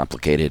very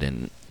complicated,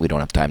 and we don't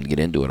have time to get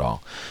into it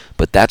all.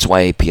 But that's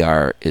why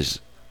APR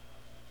it's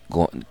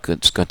going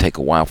to take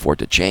a while for it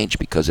to change,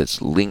 because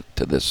it's linked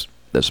to this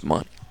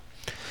money.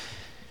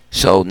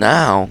 So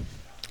now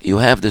you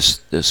have this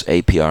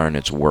APR, and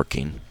it's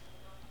working.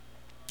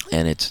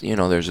 And it's,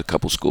 there's a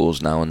couple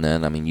schools now and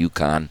then. I mean,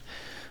 UConn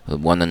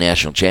won the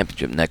national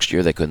championship. Next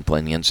year they couldn't play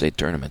in the NCAA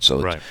tournament.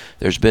 So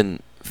there's been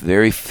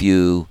very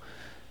few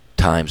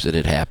times that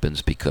it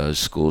happens because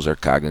schools are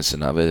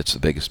cognizant of it. It's the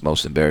biggest,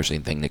 most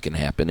embarrassing thing that can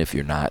happen if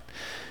you're not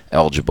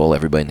eligible.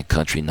 Everybody in the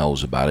country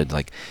knows about it.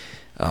 Like,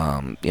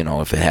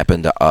 if it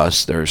happened to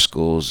us, there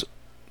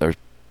are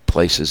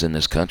places in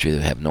this country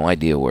that have no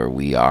idea where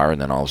we are, and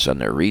then all of a sudden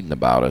they're reading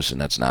about us, and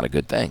that's not a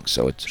good thing.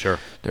 So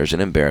there's an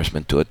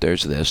embarrassment to it.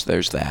 There's this,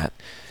 there's that.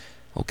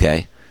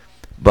 Okay?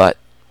 But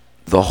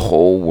the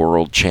whole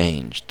world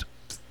changed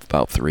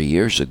about 3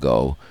 years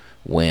ago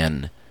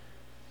when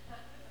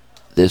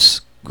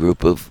this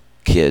group of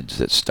kids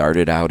that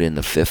started out in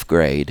the 5th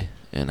grade,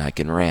 and I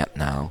can rant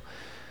now,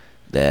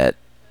 that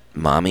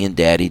mommy and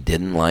daddy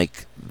didn't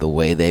like the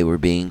way they were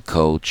being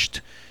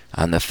coached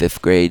on the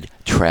 5th grade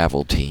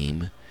travel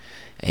team,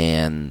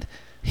 and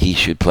he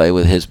should play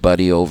with his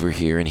buddy over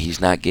here, and he's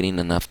not getting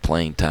enough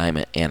playing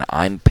time, and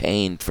I'm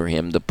paying for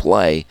him to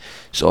play.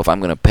 So if I'm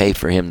going to pay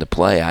for him to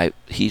play,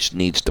 he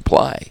needs to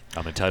play.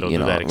 I'm entitled to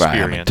that experience.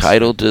 Right, I'm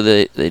entitled to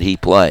that he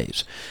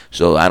plays.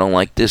 So I don't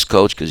like this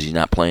coach because he's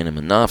not playing him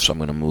enough, so I'm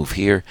going to move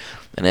here.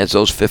 And as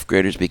those 5th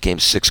graders became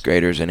 6th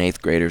graders and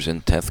 8th graders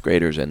and 10th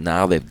graders, and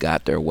now they've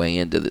got their way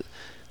into the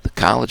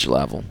college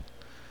level,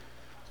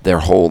 their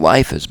whole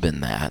life has been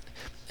that.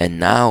 And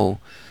now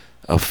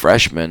a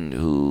freshman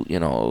who,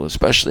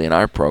 especially in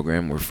our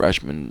program where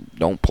freshmen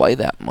don't play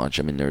that much.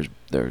 I mean,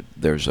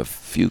 there's a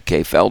few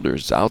K.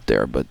 Felders out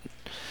there, but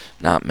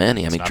not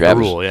many. I mean,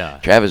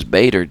 Travis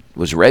Bader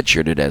was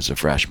redshirted as a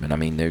freshman. I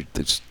mean,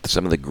 there's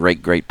some of the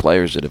great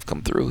players that have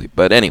come through.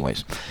 But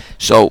anyways,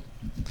 so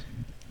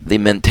the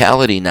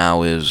mentality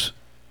now is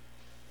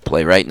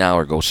play right now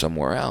or go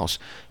somewhere else.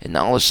 And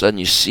now all of a sudden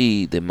you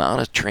see the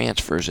amount of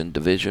transfers in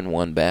Division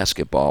I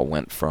basketball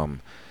went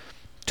from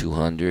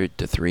 200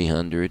 to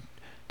 300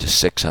 to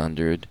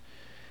 600,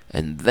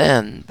 and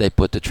then they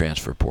put the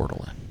transfer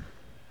portal in.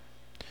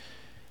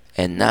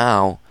 And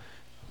now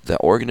the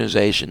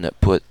organization that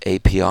put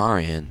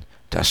APR in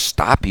to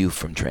stop you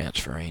from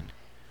transferring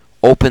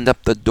opened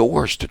up the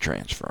doors to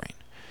transferring.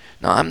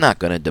 Now, I'm not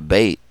going to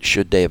debate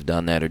should they have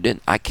done that or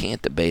didn't. I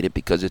can't debate it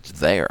because it's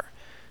there.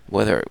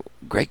 Whether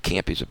Greg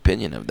Campy's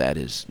opinion of that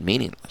is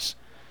meaningless.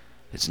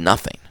 It's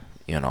nothing,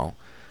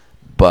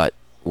 But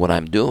what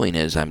I'm doing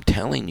is I'm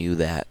telling you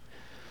that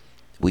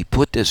we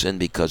put this in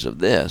because of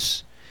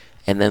this,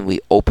 and then we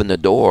open the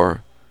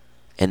door,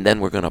 and then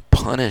we're going to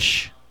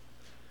punish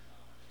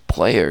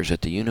players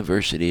at the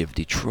University of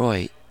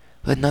Detroit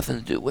who had nothing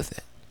to do with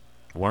it.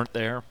 Weren't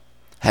there?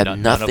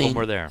 None of them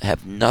were there.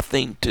 Have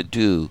nothing to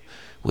do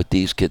with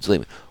these kids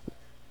leaving.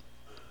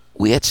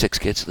 We had 6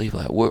 kids leave.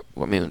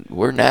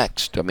 We're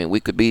next. We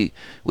could be.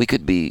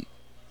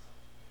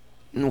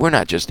 We're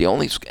not just the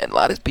only. A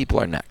lot of people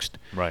are next.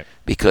 Right.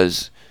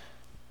 Because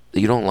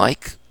you don't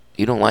like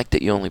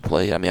that you only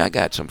play. I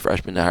got some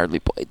freshmen that hardly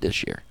played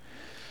this year.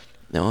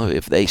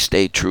 If they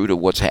stay true to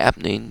what's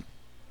happening,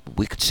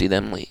 we could see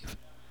them leave.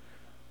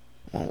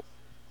 Well,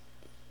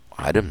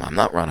 I'm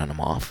not running them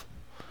off.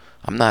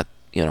 I'm not,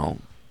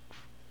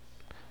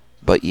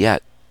 But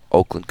yet,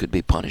 Oakland could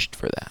be punished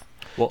for that.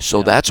 Well,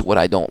 so that's what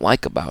I don't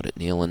like about it,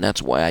 Neil, and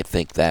that's why I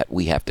think that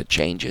we have to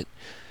change it.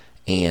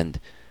 And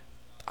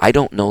I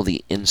don't know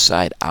the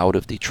inside out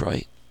of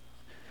Detroit,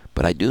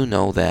 but I do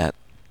know that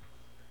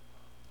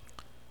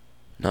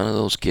none of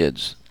those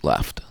kids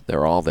left.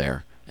 They're all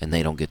there, and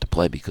they don't get to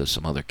play because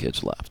some other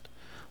kids left,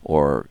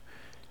 or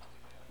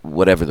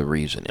whatever the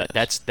reason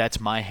is. That's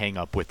my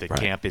hang-up with the Right.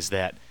 camp is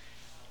that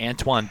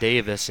Antoine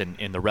Davis and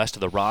the rest of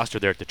the roster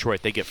there at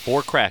Detroit, they get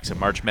 4 cracks at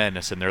March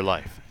Madness in their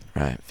life.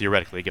 Right.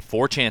 Theoretically, they get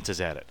 4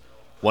 chances at it.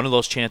 One of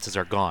those chances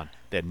are gone.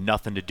 They had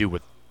nothing to do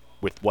with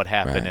what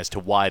happened Right. as to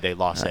why they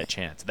lost that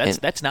chance.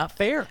 That's not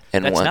fair.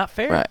 And That's one, not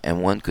fair. Right.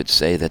 And one could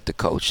say that the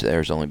coach there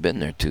has only been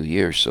there 2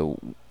 years, so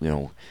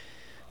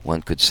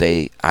one could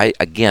say I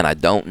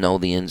don't know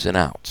the ins and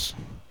outs,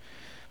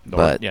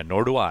 Nor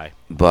do I.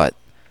 But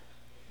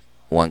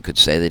one could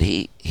say that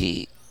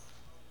he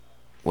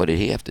what did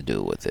he have to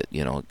do with it?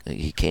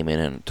 He came in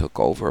and took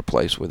over a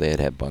place where they had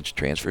a bunch of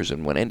transfers,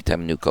 and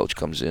anytime a new coach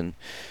comes in,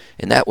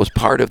 and that was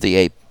part of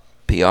the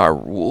APR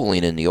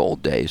ruling in the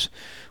old days,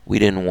 we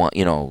didn't want,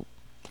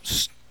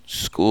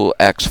 school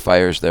X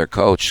fires their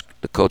coach,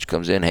 the coach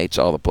comes in, hates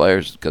all the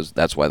players because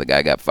that's why the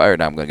guy got fired.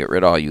 Now I'm going to get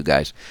rid of all you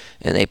guys,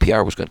 and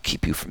APR was going to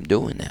keep you from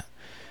doing that.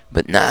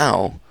 But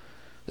now,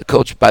 the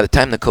coach, by the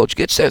time the coach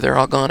gets there, they're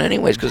all gone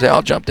anyways because they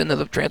all jumped into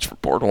the transfer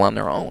portal on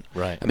their own.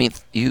 Right.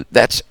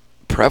 That's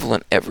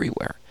prevalent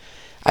everywhere.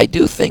 I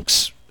do think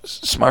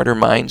smarter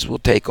minds will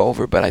take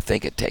over, but I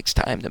think it takes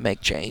time to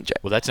make change.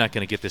 Well, that's not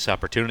going to get this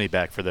opportunity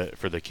back for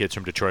the kids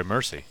from Detroit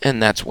Mercy.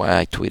 And that's why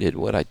I tweeted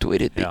what I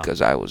tweeted, Yeah.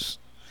 because I was,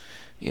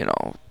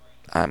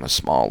 I'm a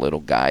small little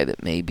guy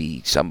that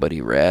maybe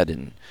somebody read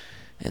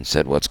and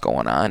said, what's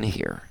going on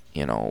here?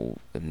 And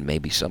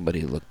maybe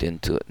somebody looked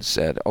into it and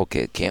said,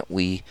 okay, can't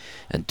we,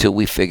 until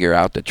we figure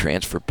out the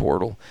transfer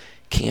portal,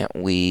 can't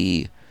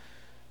we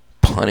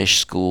punish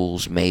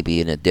schools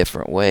maybe in a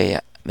different way?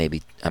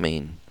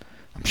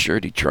 I'm sure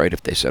Detroit,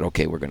 if they said,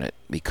 okay, we're going to,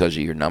 because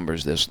of your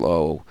numbers this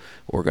low,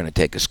 we're going to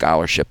take a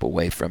scholarship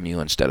away from you.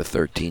 Instead of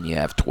 13, you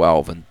have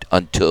 12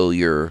 until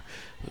your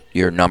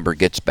number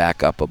gets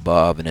back up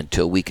above, and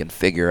until we can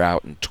figure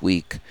out and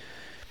tweak,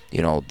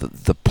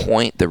 the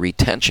point, the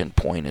retention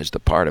point is the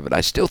part of it.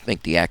 I still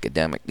think the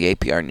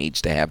APR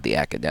needs to have the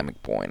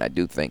academic point. I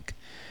do think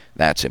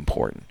that's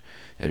important.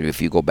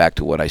 If you go back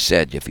to what I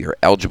said, if you're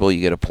eligible,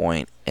 you get a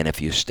point, and if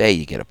you stay,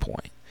 you get a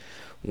point.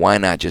 Why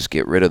not just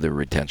get rid of the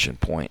retention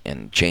point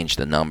and change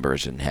the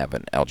numbers and have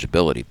an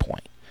eligibility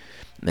point?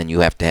 And then you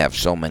have to have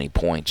so many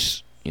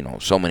points.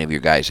 So many of your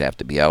guys have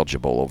to be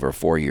eligible over a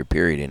 4-year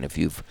period, and if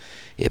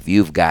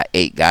you've got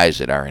 8 guys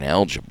that are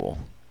ineligible,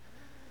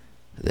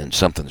 then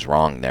something's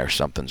wrong there.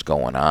 Something's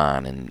going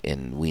on,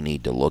 and we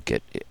need to look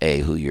at A,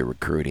 who you're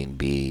recruiting,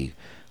 B,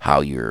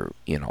 how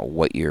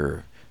what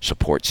your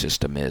support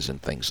system is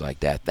and things like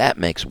that. That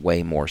makes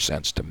way more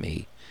sense to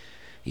me.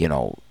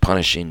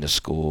 Punishing the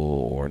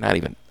school, or not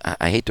even,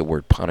 I hate the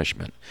word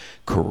punishment,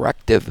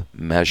 corrective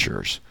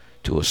measures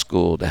to a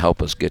school to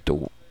help us get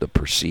to the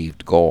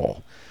perceived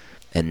goal,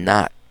 and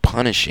not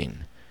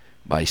punishing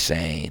by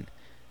saying,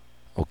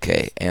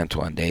 okay,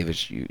 Antoine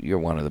Davis, you're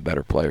one of the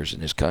better players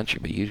in this country,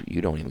 but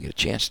you don't even get a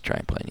chance to try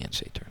and play in the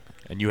NCAA tournament.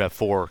 And you have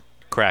 4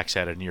 cracks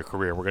at it in your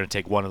career. We're going to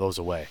take one of those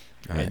away.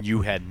 Right. And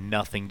you had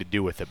nothing to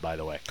do with it, by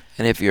the way.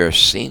 And if you're a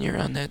senior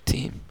on that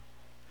team,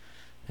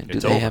 and do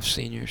It's they over. have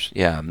seniors?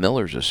 Yeah,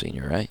 Miller's a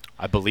senior, right?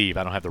 I believe.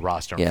 I don't have the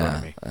roster in front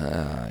of me.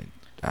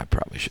 I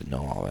probably should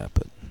know all that,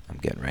 but I'm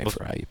getting ready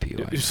for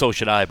IUPUI. So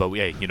should I, but when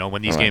these All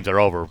right. games are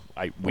over,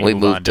 we We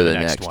move move on to to the the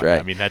next one.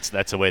 right.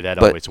 That's the way that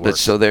always works. But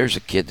so there's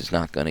a kid that's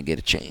not going to get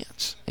a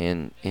chance,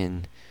 and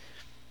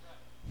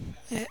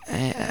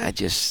I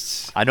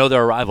just, I know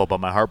they're a rival, but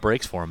my heart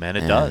breaks for them, man.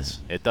 It does,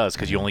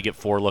 because you only get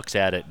 4 looks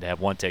at it, and to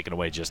have 1 taken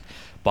away, just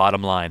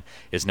bottom line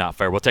is not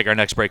fair. We'll take our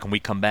next break. When we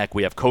come back,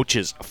 we have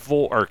questions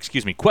for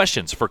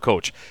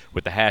Coach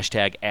with the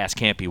hashtag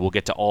AskCampy. We'll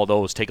get to all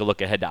those. Take a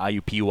look ahead to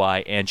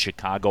IUPUI and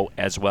Chicago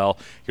as well.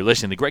 You're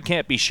listening to the Greg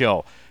Campy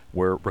Show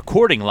We're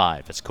recording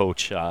live, as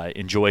Coach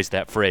enjoys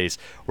that phrase.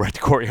 We're at the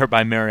Courtyard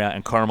by Marriott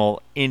in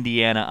Carmel,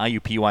 Indiana.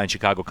 IUPUI in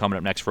Chicago coming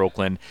up next for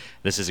Oakland.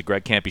 This is a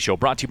Greg Kampe Show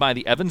brought to you by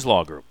the Evans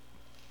Law Group.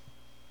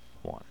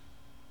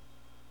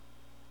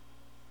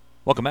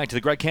 Welcome back to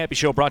the Greg Kampe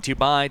Show, brought to you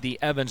by the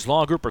Evans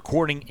Law Group,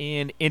 recording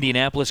in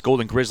Indianapolis.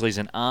 Golden Grizzlies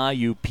and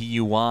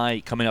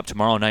IUPUI coming up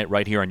tomorrow night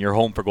right here on your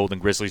home for Golden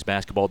Grizzlies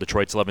basketball.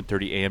 Detroit's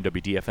 11:30 a.m.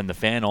 WDFN The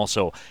Fan,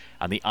 also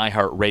on the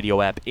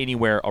iHeartRadio app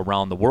anywhere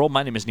around the world.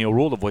 My name is Neil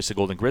Rule, the voice of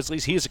Golden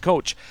Grizzlies. He is a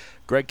coach.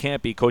 Greg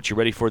Kampe. Coach, you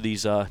ready for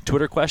these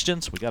Twitter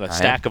questions? We got a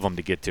stack of them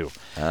to get to.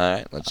 All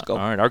right, let's go.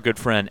 All right, our good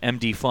friend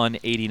MD Fun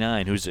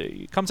 89,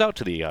 who comes out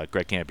to the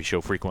Greg Kampe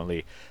Show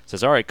frequently,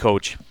 says, "All right,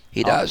 Coach."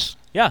 He does.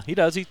 Yeah, he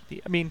does. I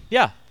mean,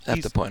 yeah. You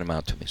have to point him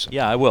out to me sometime.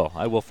 Yeah, I will.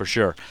 I will for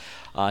sure.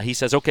 He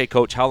says, "Okay,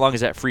 Coach, how long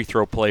has that free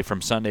throw play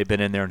from Sunday been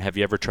in there, and have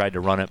you ever tried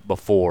to run it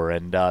before?"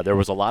 And there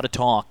was a lot of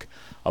talk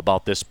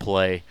about this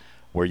play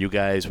where you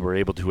guys were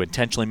able to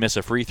intentionally miss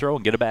a free throw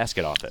and get a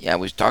basket off it. Yeah,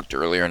 we talked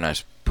earlier, and I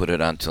put it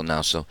on till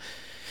now. So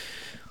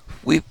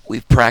we've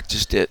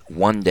practiced it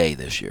one day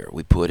this year.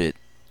 We put it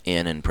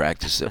in and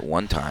practiced it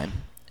one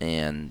time,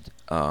 and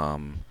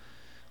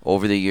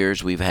over the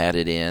years we've had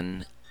it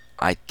in.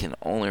 I can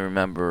only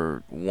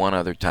remember one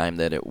other time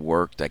that it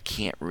worked. I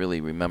can't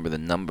really remember the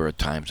number of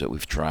times that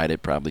we've tried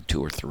it, probably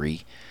 2 or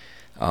 3.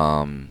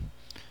 Remember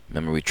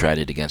we tried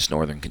it against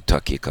Northern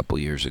Kentucky a couple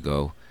years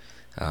ago.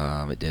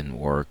 It didn't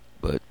work.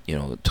 But,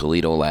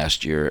 Toledo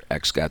last year,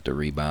 X got the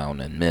rebound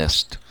and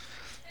missed.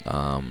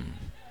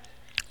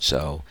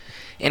 So,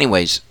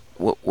 anyways,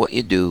 what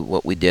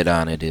we did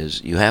on it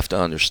is you have to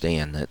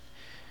understand that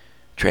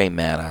Trey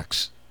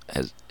Maddox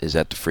is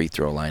at the free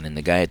throw line, and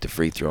the guy at the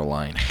free throw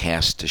line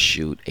has to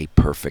shoot a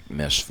perfect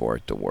miss for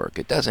it to work.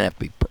 It doesn't have to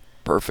be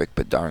perfect,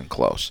 but darn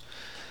close.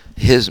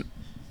 His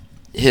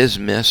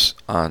miss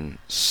on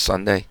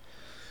Sunday,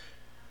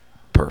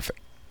 perfect.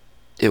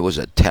 It was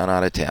a 10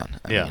 out of 10.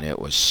 I mean, it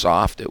was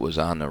soft, it was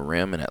on the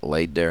rim, and it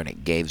laid there, and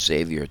it gave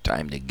Xavier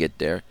time to get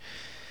there.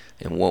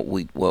 And what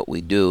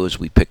we do is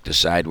we pick the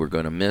side we're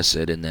going to miss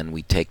it, and then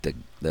we take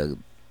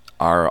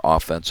our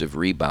offensive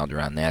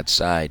rebounder on that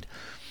side.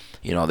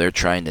 They're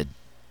trying to,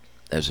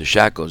 as the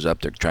shot goes up,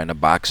 they're trying to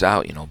box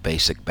out,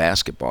 basic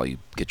basketball. You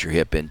get your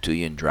hip into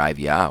you and drive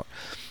you out.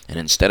 And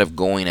instead of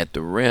going at the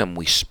rim,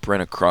 we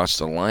sprint across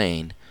the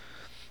lane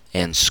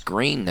and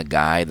screen the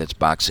guy that's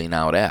boxing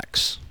out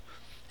X.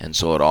 And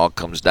so it all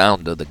comes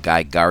down to the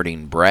guy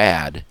guarding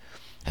Brad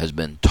has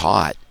been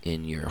taught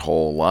in your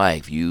whole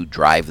life, you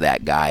drive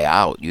that guy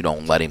out. You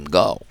don't let him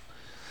go.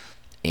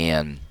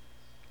 And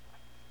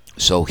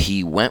so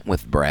he went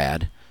with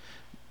Brad.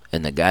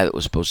 And the guy that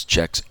was supposed to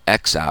check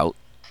X out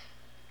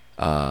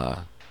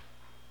got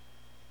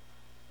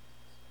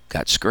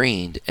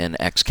screened, and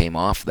X came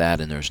off that,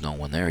 and there's no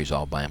one there. He's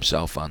all by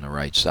himself on the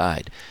right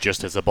side.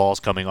 Just as the ball's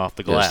coming off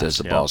the glass. Just as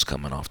the ball's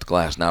coming off the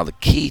glass. Now, the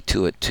key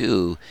to it,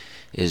 too,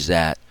 is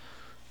that,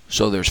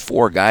 so there's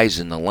 4 guys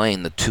in the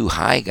lane. The 2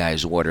 high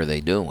guys, what are they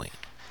doing?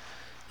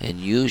 And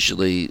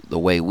usually the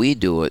way we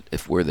do it,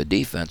 if we're the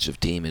defensive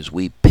team, is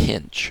we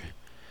pinch,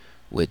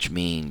 which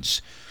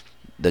means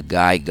the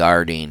guy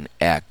guarding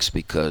X,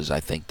 because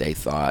I think they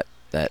thought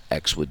that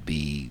X would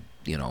be,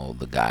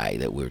 the guy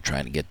that we were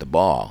trying to get the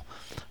ball.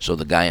 So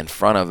the guy in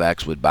front of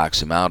X would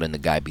box him out, and the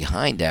guy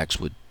behind X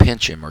would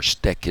pinch him or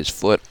stick his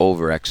foot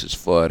over X's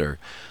foot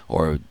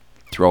or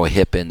throw a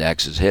hip into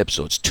X's hip.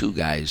 So it's 2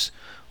 guys,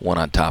 one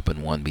on top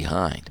and one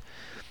behind.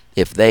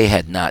 If they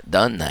had not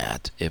done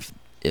that, if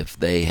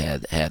they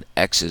had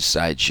X's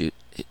side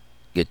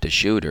get the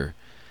shooter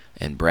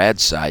and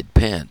Brad's side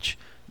pinch,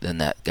 then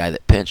that guy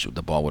that pinched,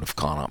 the ball would have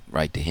gone up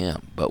right to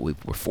him. But we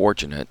were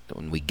fortunate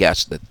when we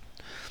guessed that.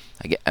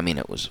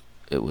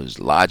 It was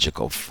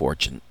logical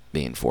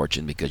being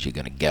fortunate, because you're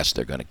going to guess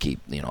they're going to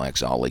keep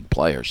ex all-league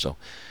players.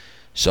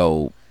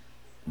 So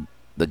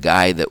the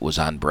guy that was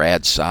on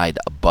Brad's side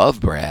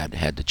above Brad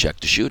had to check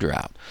the shooter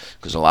out,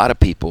 because a lot of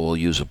people will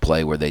use a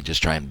play where they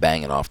just try and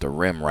bang it off the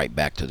rim right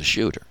back to the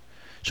shooter.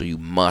 So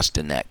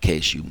in that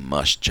case, you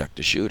must check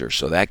the shooter.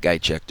 So that guy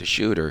checked the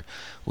shooter,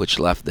 which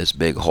left this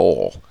big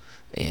hole.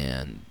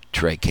 And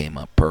Trey came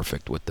up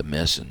perfect with the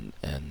miss,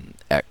 and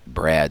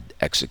Brad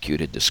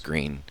executed the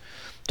screen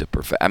to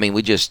perfect. I mean,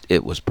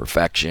 it was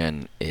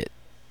perfection.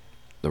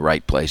 The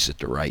right place at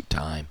the right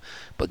time.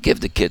 But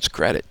give the kids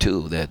credit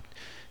too that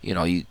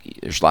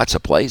there's lots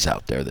of plays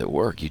out there that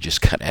work. You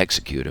just got to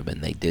execute them,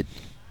 and they did.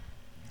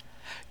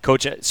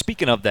 Coach,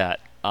 speaking of that,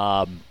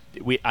 I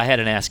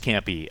had an Ask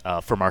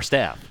Kampe from our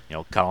staff.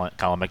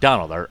 Colin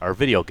McDonald, our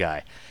video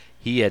guy.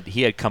 He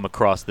had come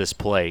across this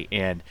play,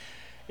 and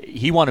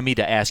he wanted me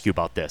to ask you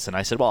about this, and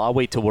I said, well, I'll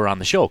wait till we're on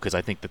the show, because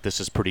I think that this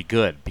is pretty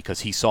good,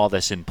 because he saw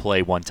this in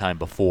play one time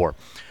before,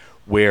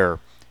 where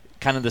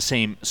kind of the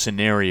same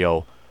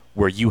scenario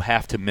where you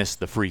have to miss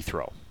the free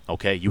throw,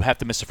 okay? You have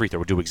to miss the free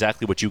throw or do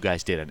exactly what you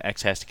guys did, and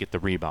X has to get the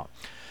rebound.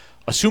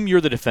 Assume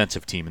you're the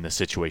defensive team in this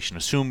situation.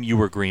 Assume you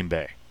were Green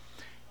Bay,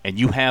 and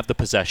you have the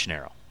possession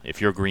arrow if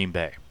you're Green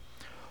Bay.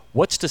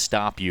 What's to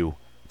stop you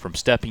from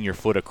stepping your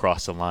foot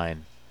across the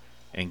line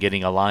and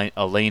getting a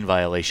lane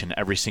violation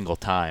every single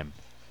time,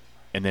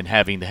 and then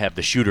having to have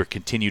the shooter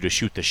continue to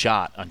shoot the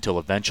shot until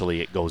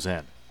eventually it goes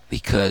in?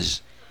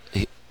 Because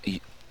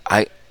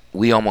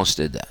we almost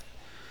did that.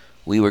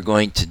 We were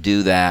going to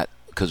do that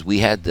because we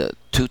had the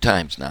 2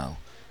 times now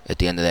at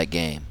the end of that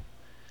game.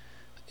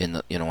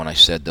 When I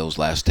said those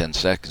last 10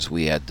 seconds,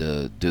 we had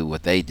to do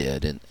what they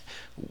did, and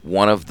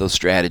one of the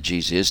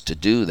strategies is to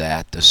do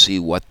that to see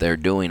what they're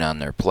doing on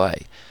their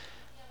play,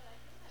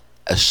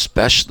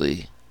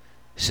 especially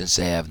since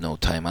they have no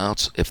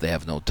timeouts. If they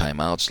have no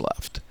timeouts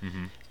left,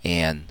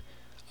 and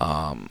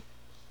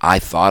I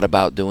thought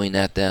about doing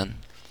that then.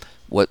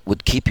 What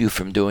would keep you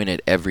from doing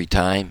it every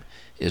time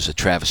is a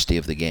travesty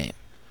of the game.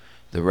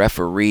 The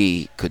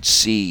referee could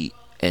see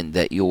and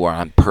that you are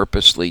on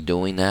purposely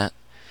doing that.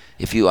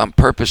 If you on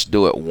purpose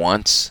do it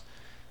once,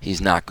 he's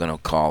not going to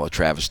call a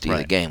travesty of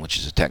the game, which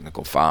is a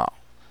technical foul.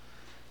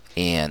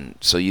 And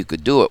so you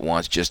could do it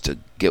once just to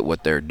get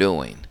what they're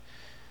doing.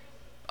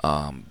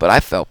 But I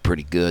felt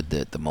pretty good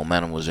that the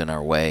momentum was in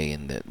our way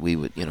and that we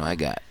would, I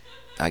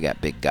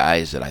got big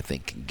guys that I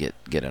think can get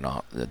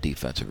the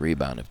defensive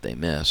rebound if they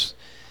miss.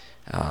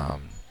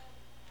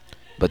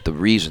 But the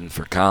reason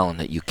for Colin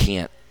that you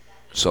can't,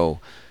 so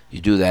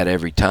you do that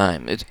every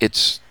time.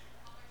 It's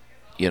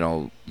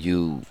you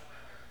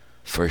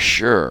for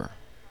sure,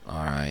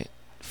 all right,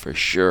 for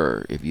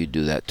sure, if you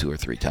do that 2 or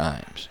 3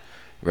 times,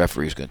 the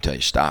referee's going to tell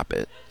you stop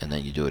it, and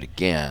then you do it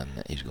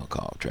again, he's going to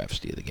call a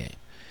travesty of the game.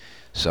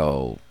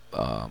 So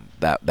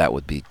that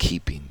would be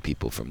keeping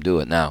people from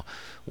doing it. Now,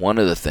 one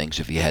of the things,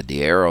 if you had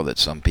the arrow that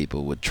some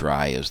people would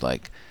try, is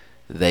like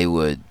they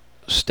would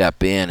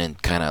step in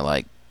and kind of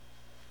like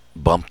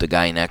bump the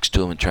guy next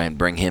to him and try and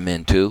bring him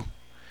in too.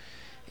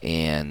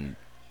 And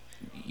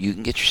you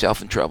can get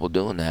yourself in trouble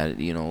doing that.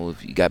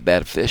 If you got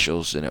bad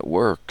officials and it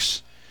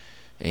works,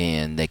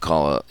 and they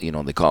call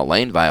a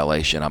lane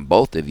violation on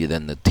both of you,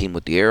 then the team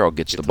with the arrow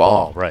gets the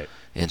ball. Right.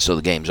 And so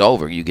the game's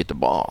over. You get the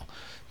ball.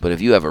 But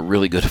if you have a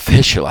really good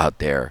official out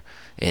there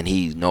and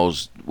he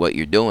knows what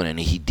you're doing and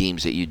he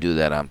deems that you do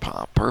that on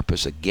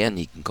purpose, again,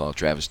 he can call a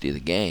travesty of the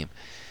game,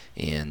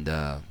 and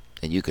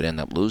you could end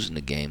up losing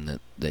the game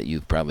that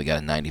you've probably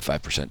got a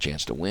 95%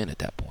 chance to win at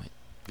that point.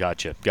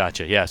 Gotcha.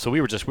 Yeah, so we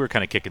were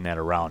kind of kicking that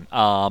around.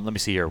 Let me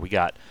see here. We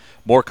got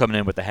more coming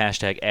in with the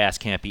hashtag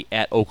AskCampy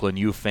at Oakland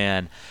U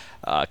fan.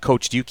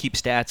 Coach, do you keep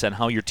stats on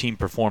how your team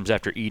performs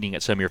after eating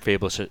at some of your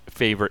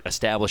favorite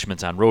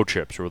establishments on road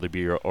trips? Will there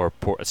be, or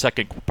a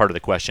second part of the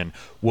question,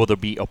 will there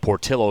be a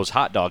Portillo's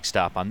hot dog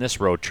stop on this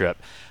road trip?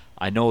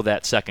 I know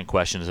that second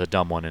question is a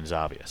dumb one and is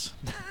obvious.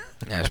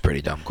 That's a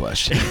pretty dumb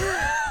question.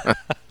 Yeah,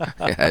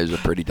 it's a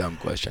pretty dumb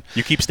question.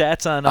 You keep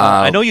stats on?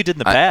 I know you did in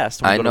the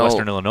past when you go to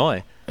Western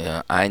Illinois.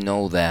 Yeah, I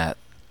know that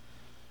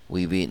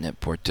we've eaten at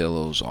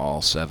Portillo's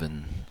all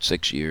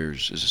 6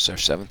 years. Is this our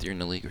 7th year in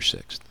the league or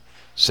 6th?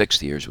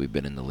 6 years we've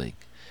been in the league.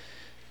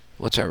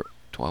 What's our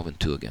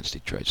 12-2 against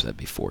Detroit? So that'd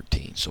be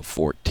 14. So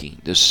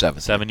 14. This is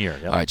 7th. 7 year.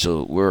 Yep. All right,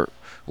 so we're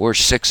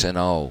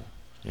 6-0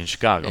 in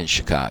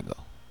Chicago.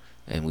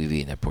 And we've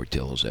eaten at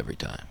Portillo's every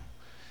time.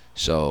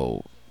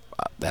 So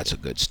that's a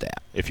good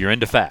stat. If you're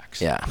into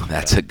facts. Yeah,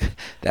 that's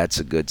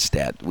a good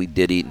stat. We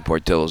did eat in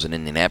Portillo's in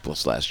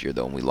Indianapolis last year,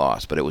 though, and we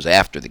lost. But it was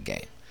after the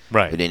game.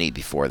 Right. We didn't eat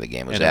before the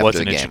game. It was and after it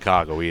wasn't the game. in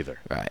Chicago either.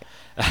 Right.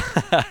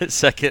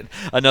 Second,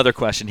 another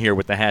question here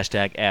with the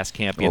hashtag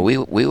AskCampion.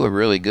 Well, we were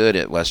really good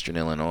at Western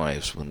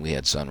Illinois when we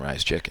had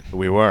Sunrise Chicken.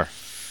 We were.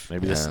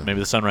 Maybe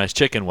the Sunrise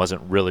Chicken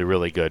wasn't really,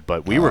 really good,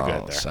 but we were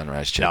good there.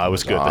 Sunrise Chicken. No, it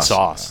was good.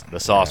 Awesome. The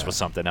sauce was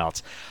something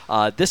else.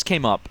 This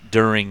came up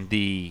during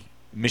the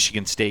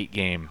Michigan State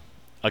game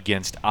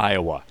against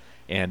Iowa.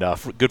 And a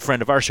good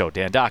friend of our show,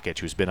 Dan Dockich,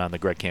 who's been on the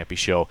Greg Campy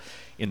show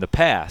in the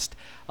past,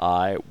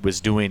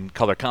 was doing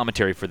color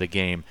commentary for the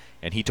game,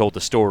 and he told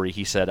the story.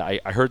 He said, I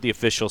heard the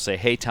official say,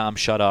 "Hey, Tom,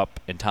 shut up,"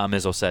 and Tom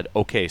Izzo said,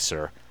 "Okay,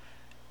 sir."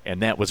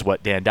 And that was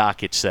what Dan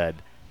Dockich said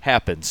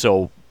happened.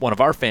 So one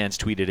of our fans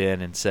tweeted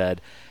in and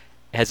said,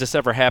 "Has this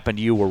ever happened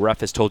to you where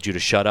ref has told you to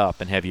shut up,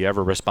 and have you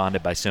ever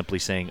responded by simply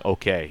saying,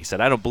 okay?" He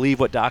said, "I don't believe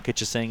what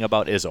Dockich is saying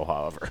about Izzo,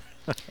 however."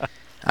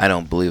 I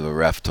don't believe a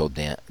ref told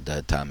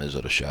Tom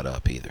Izzo to shut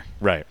up either.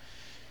 Right.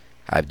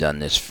 I've done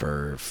this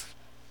for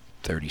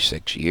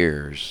 36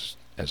 years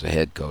as a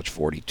head coach,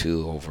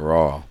 42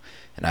 overall,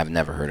 and I've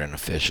never heard an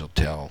official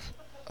tell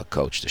a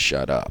coach to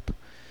shut up.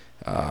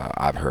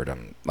 I've heard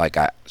him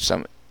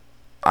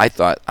I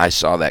thought I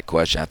saw that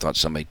question. I thought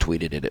somebody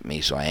tweeted it at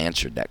me, so I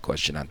answered that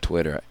question on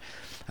Twitter.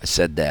 I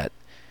said that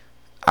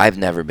I've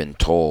never been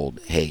told,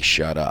 "Hey,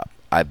 shut up."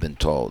 I've been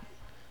told,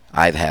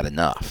 "I've had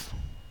enough.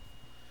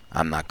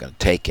 I'm not going to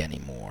take any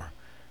more.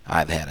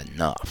 I've had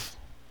enough."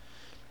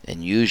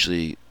 And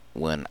usually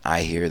when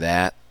I hear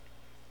that,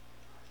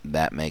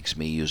 that makes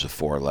me use a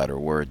 4-letter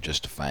word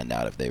just to find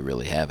out if they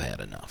really have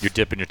had enough. You're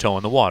dipping your toe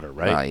in the water,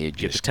 right? You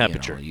get the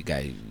temperature.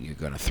 You're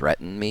going to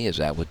threaten me? Is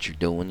that what you're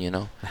doing,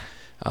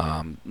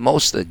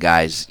 Most of the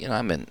guys,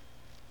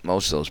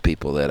 most of those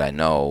people that I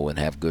know and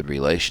have good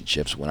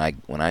relationships, when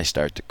I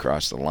start to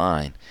cross the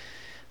line,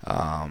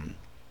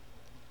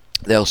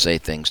 they'll say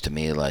things to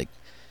me like,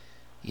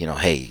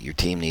 hey, your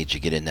team needs you,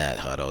 get in that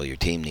huddle. Your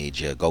team needs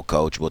you, go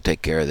coach, we'll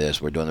take care of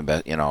this. We're doing the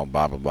best, blah,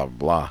 blah, blah, blah,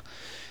 blah.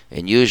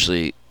 And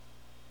usually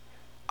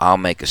I'll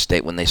make a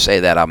statement. When they say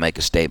that, I'll make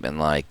a statement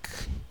like,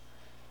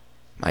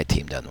 my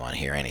team doesn't want to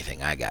hear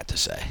anything I got to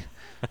say,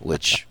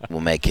 which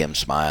will make him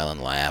smile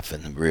and laugh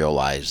and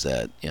realize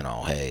that,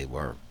 hey,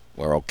 we're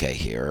okay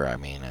here. I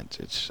mean,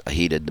 it's a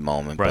heated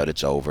moment, right. But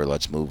it's over.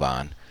 Let's move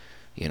on.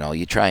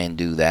 You try and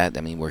do that.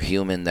 I mean, we're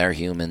human. They're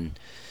human.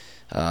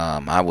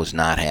 I was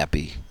not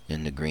happy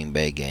in the Green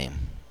Bay game.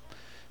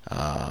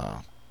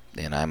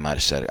 And I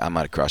might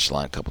have crossed the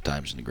line a couple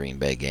times in the Green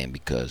Bay game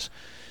because,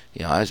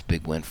 I was a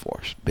big win for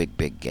us,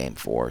 big game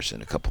for us,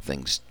 and a couple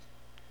things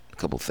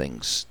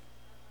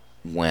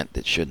went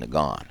that shouldn't have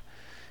gone.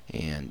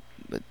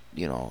 But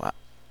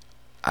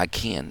I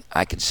can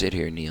sit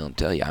here, Neil, and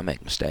tell you I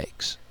make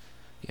mistakes.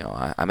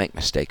 I make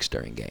mistakes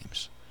during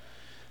games.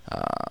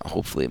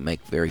 Hopefully, it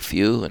make very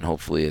few, and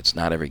hopefully it's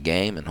not every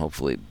game,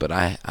 but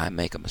I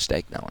make a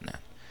mistake now and then.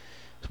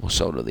 Well,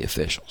 so do the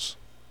officials,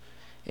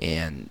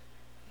 and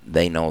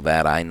they know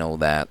that. I know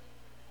that.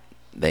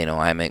 They know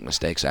I make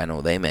mistakes. I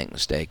know they make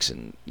mistakes,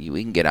 and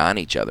we can get on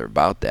each other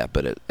about that.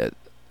 But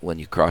when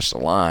you cross the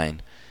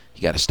line,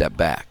 you got to step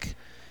back.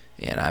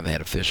 And I've had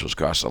officials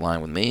cross the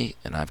line with me,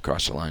 and I've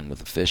crossed the line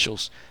with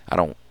officials.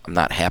 I'm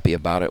not happy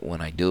about it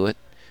when I do it.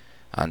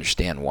 I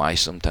understand why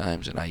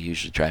sometimes, and I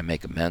usually try and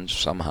make amends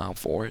somehow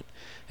for it.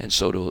 And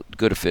so do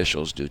good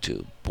officials do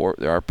too.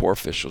 There are poor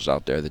officials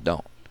out there that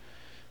don't,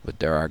 but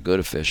there are good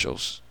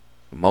officials.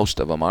 Most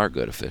of them are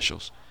good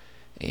officials,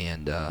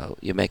 and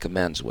you make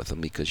amends with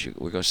them because I'm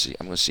going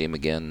to see them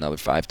again another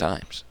 5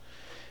 times.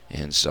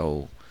 And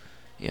so,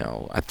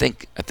 I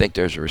think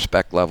there's a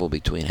respect level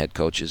between head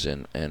coaches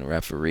and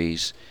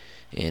referees,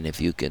 and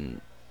if you can,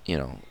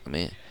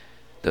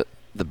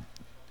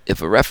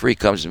 if a referee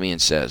comes to me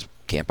and says,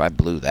 "Camp, I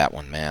blew that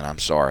one, man. I'm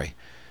sorry,"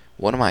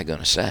 what am I going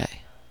to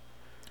say?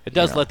 It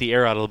does let the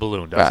air out of the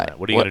balloon, doesn't it?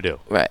 What are you going to do?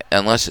 Right,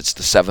 unless it's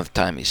the 7th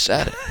time he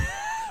said it.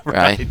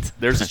 Right.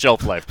 There's a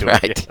shelf life to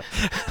it.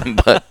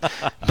 Right.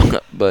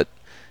 but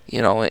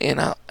and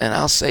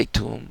I'll say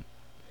to him,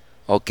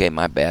 "Okay,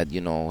 my bad.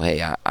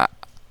 Hey, I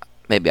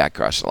maybe I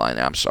crossed the line.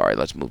 I'm sorry.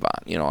 Let's move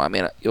on."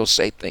 You'll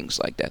say things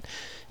like that.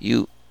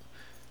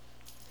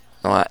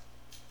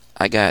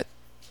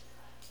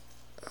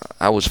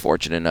 I was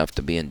fortunate enough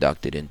to be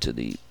inducted into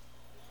the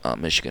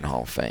Michigan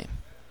Hall of Fame,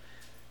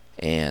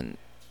 and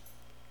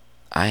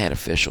I had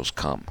officials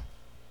come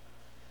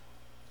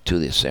to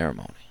the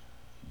ceremony,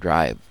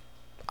 drive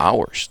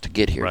hours to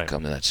get here to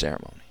come to that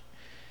ceremony,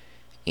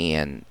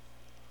 and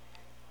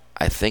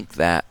I think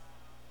that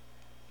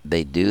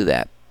they did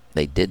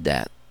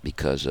that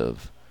because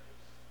of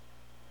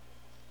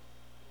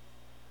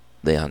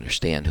they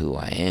understand who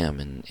I am,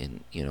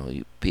 and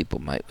people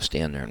might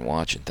stand there and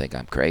watch and think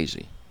I'm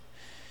crazy,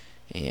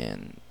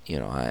 and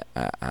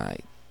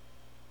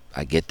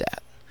I get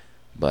that,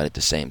 but at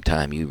the same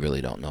time, you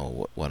really don't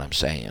know what I'm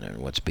saying and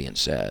what's being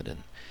said,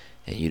 and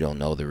you don't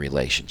know the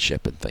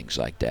relationship and things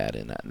like that.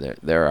 And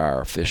there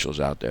are officials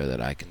out there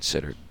that I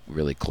consider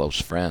really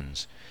close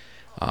friends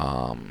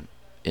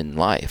in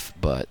life,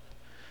 but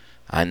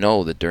I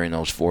know that during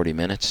those 40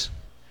 minutes,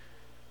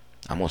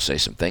 I'm going to say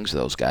some things to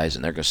those guys,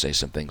 and they're going to say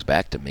some things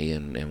back to me,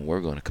 and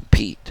we're going to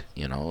compete,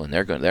 and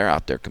they're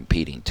out there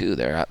competing too.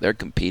 They're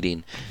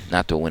competing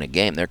not to win a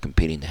game, they're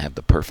competing to have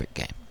the perfect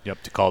game.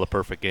 Yep, to call the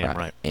perfect game,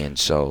 right. And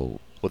so,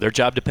 well, their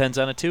job depends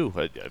on it too.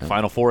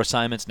 Final Four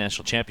assignments,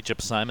 national championship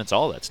assignments,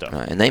 all that stuff.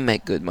 And they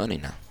make good money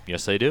now.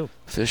 Yes, they do.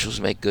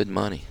 Officials make good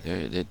money.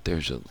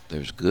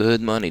 There's good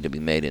money to be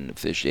made in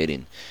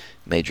officiating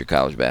major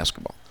college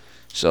basketball.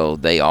 So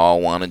they all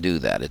want to do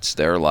that. It's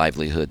their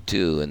livelihood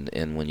too.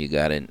 And when you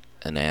got an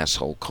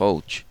asshole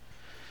coach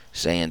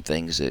saying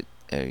things that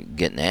are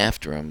getting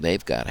after them,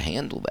 they've got to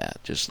handle that.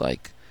 Just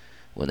like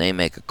when they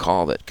make a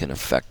call that can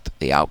affect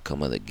the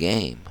outcome of the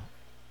game,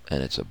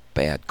 and it's a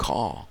bad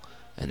call,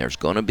 and there's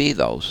going to be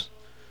those.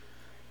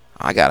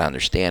 I got to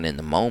understand in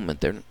the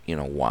moment they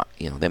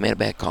made a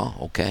bad call.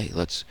 Okay,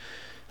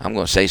 I'm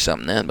going to say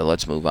something then, but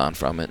let's move on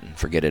from it and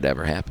forget it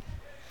ever happened.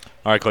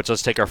 All right, Coach,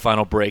 let's take our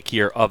final break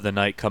here of the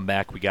night. Come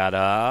back. We got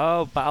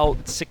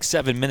about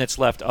 6-7 minutes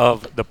left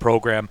of the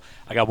program.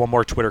 I got one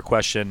more Twitter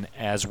question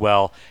as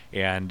well,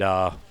 and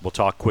we'll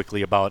talk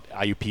quickly about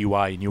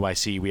IUPUI and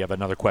UIC. We have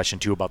another question,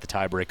 too, about the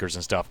tiebreakers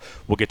and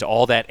stuff. We'll get to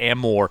all that and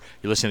more.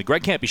 You're listening to the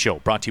Greg Kampe Show,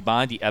 brought to you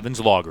by the Evans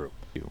Law Group.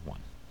 2-1.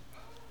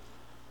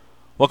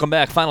 Welcome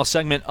back. Final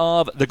segment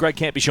of the Greg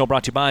Kampe Show,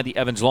 brought to you by the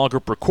Evans Law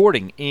Group,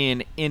 recording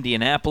in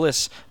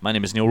Indianapolis. My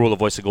name is Neil Rule, the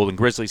voice of Golden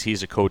Grizzlies.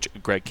 He's a Coach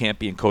Greg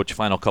Kampe. And, Coach,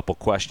 final couple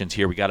questions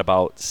here. We got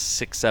about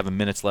 6-7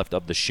 minutes left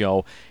of the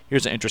show.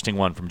 Here's an interesting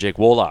one from Jake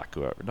Wolak,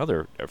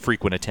 another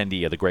frequent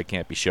attendee of the Greg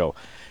Kampe Show.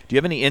 Do you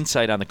have any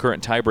insight on the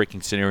current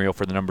tie-breaking scenario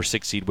for the number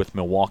 6 seed with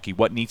Milwaukee?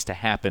 What needs to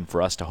happen for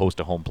us to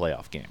host a home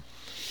playoff game?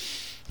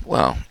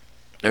 Well,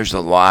 there's a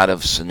lot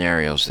of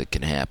scenarios that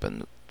can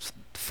happen.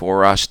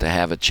 For us to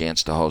have a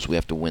chance to host, we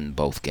have to win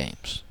both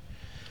games.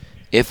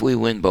 If we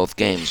win both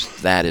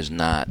games, that is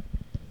not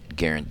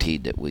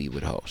guaranteed that we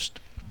would host.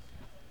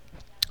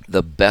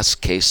 the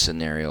best case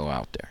scenario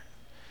out there,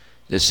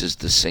 this is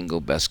the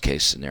single best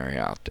case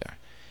scenario out there,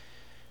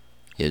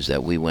 is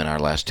that we win our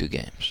last 2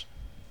 games.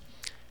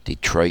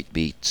 Detroit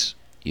beats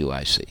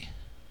UIC.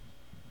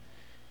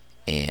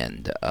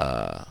 And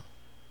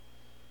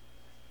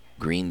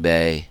Green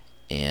Bay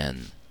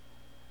and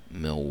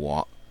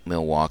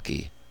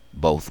Milwaukee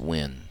both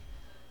win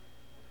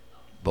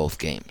both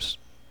games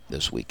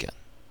this weekend.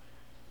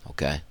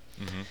 Okay?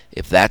 Mm-hmm.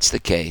 If that's the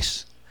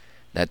case,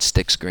 that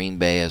sticks Green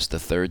Bay as the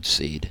 3rd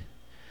seed.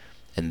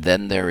 And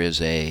then there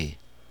is a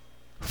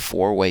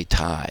 4-way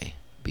tie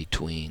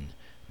between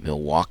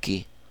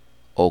Milwaukee,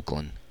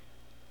 Oakland,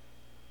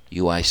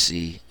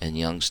 UIC, and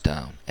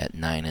Youngstown at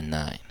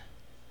 9-9.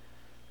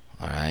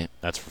 All right?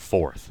 That's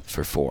for 4th.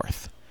 For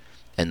 4th.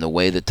 And the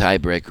way the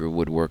tiebreaker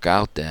would work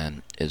out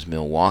then is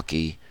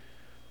Milwaukee,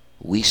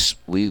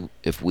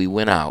 if we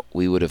went out,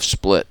 we would have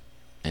split,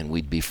 and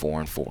we'd be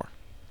 4-4.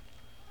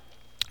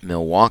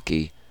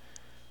 Milwaukee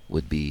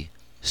would be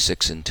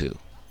 6-2.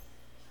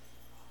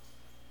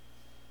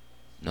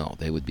 No,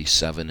 they would be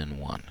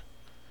 7-1.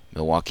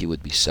 Milwaukee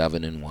would be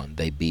 7-1.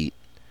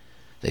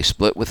 They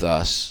split with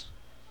us.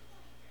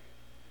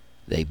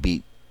 They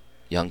beat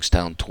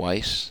Youngstown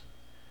twice,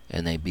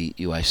 and they beat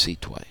UIC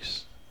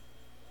twice.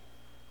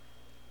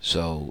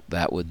 So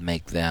that would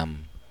make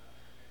them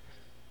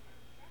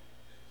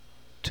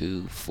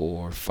 2,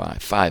 4, 5,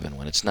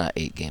 5-1. It's not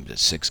 8 games;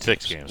 it's 6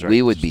 games. 6 games, right?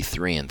 We would be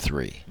 3-3.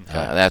 Okay.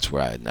 That's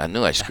where I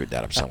knew I screwed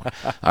that up somewhere.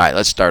 All right,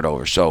 let's start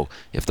over. So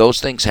if those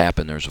things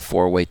happen, there's a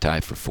 4-way tie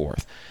for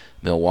 4th.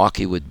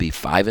 Milwaukee would be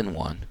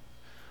 5-1.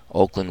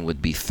 Oakland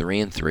would be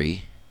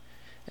 3-3,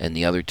 and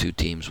the other 2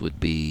 teams would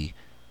be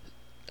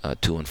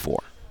 2-4.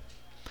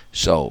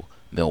 So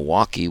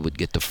Milwaukee would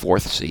get the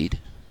 4th seed.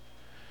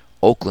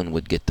 Oakland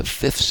would get the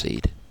 5th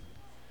seed,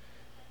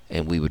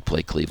 and we would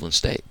play Cleveland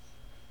State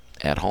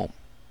at home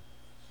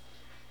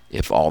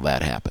if all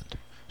that happened.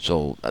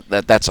 So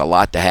that's a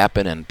lot to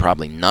happen, and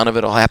probably none of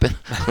it will happen.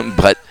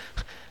 but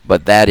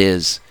that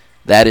is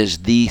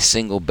the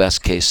single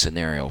best case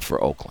scenario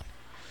for Oakland.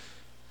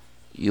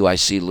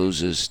 UIC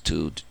loses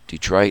to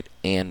Detroit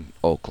and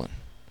Oakland.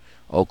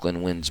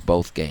 Oakland wins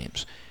both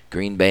games.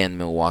 Green Bay and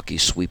Milwaukee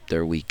sweep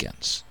their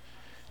weekends.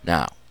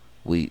 Now,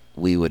 we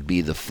would be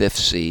the 5th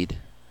seed.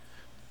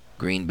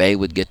 Green Bay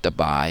would get the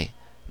bye.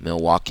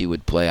 Milwaukee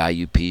would play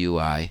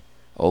IUPUI.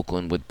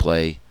 Oakland would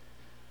play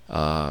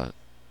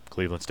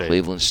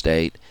Cleveland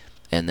State.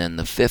 And then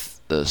the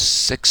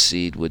 6th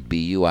seed would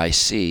be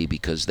UIC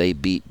because they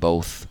beat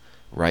both.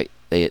 Right,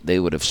 they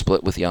would have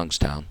split with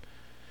Youngstown,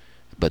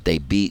 but they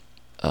beat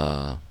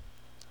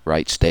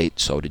Wright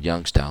State. So did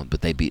Youngstown, but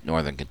they beat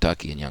Northern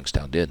Kentucky and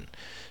Youngstown didn't.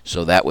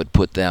 So that would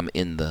put them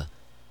in the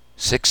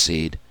 6th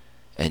seed,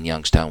 and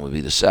Youngstown would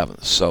be the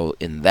 7th. So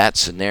in that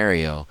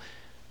scenario,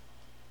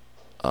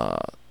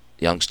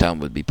 Youngstown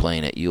would be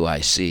playing at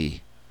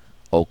UIC,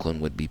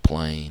 Oakland would be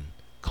playing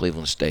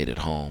Cleveland State at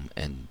home,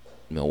 and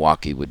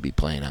Milwaukee would be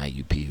playing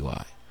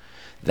IUPUI.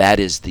 That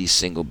is the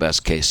single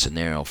best case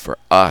scenario for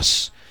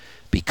us,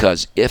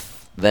 because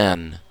if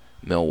then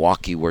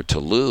Milwaukee were to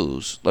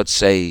lose, let's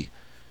say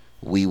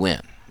we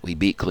win, we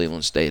beat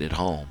Cleveland State at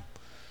home,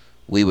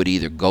 we would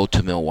either go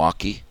to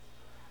Milwaukee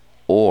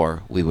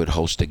or we would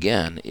host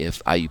again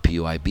if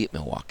IUPUI beat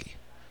Milwaukee,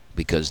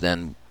 because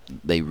then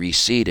they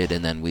reseeded,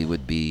 and then we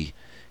would be,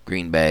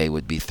 Green Bay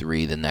would be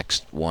 3, the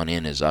next one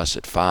in is us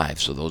at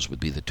 5, so those would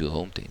be the 2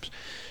 home teams.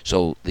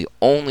 So the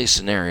only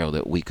scenario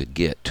that we could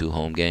get 2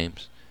 home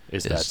games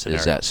is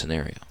that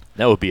scenario.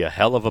 That would be a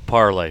hell of a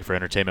parlay for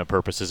entertainment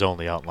purposes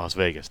only out in Las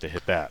Vegas to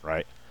hit that,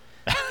 right?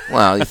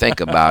 Well, you think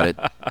about it.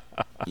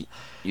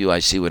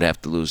 UIC would have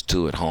to lose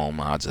 2 at home.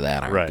 Odds of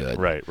that aren't good.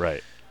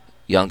 Right.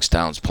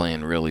 Youngstown's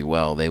playing really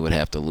well. They would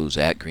have to lose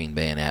at Green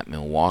Bay and at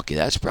Milwaukee.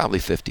 That's probably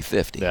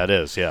 50-50. That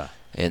is, yeah.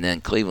 And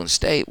then Cleveland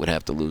State would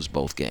have to lose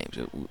both games.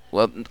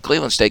 Well,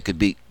 Cleveland State could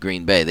beat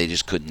Green Bay. They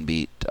just couldn't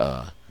beat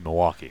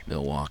Milwaukee.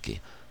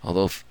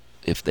 Although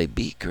if they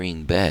beat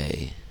Green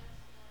Bay,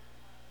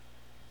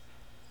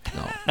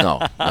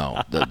 no.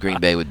 The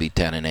Green Bay would be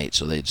 10-8,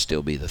 so they'd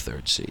still be the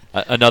 3rd seed.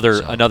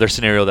 Another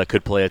scenario that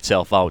could play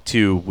itself out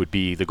too would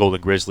be the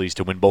Golden Grizzlies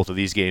to win both of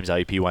these games,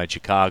 IUPUI and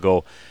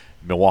Chicago.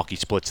 Milwaukee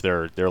splits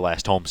their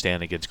last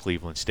homestand against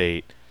Cleveland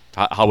State.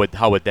 How would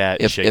that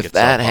shake itself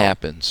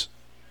out?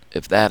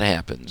 If that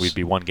happens, we'd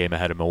be 1 game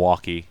ahead of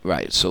Milwaukee.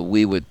 Right. So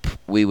we would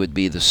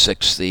be the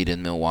 6th seed,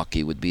 and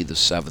Milwaukee would be the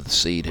 7th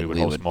seed, and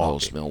we would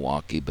host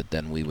Milwaukee. But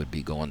then we would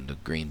be going to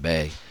Green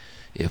Bay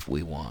if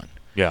we won.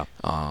 Yeah.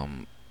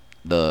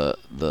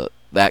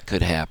 That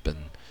could happen.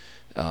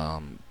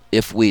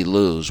 If we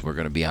lose, we're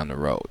going to be on the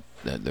road.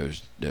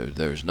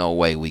 There's no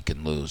way we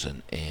can lose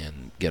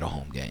and get a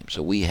home game.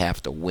 So we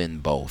have to win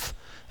both,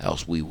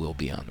 else we will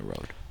be on the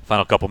road.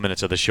 Final couple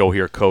minutes of the show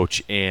here,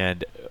 Coach,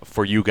 and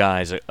for you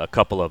guys, a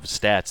couple of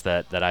stats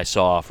that I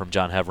saw from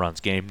John Hevron's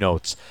game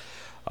notes.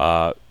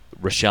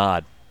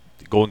 Rashad,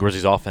 the Golden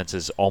Grizzlies offense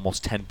is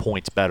almost 10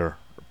 points better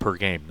per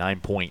game,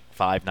 9.5,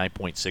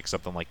 9.6,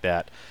 something like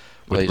that,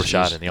 with Well,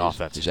 Rashad in the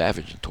offense. He's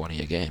averaging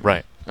 20 a game.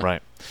 Right.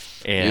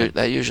 And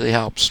that usually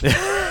helps.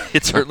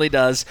 it certainly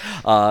does.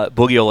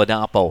 Boogie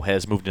Oladapo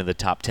has moved into the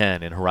top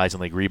 10 in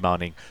Horizon League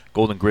rebounding.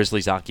 Golden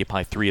Grizzlies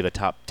occupy 3 of the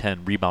top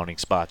 10 rebounding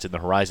spots in the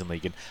Horizon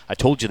League. And I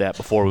told you that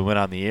before we went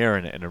on the air,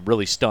 and a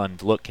really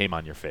stunned look came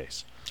on your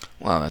face.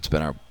 Well, that's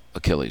been our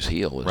Achilles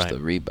heel is Right. the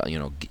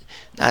rebound.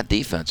 Not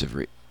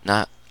defensive,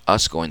 not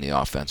us going the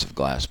offensive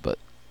glass, but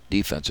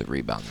defensive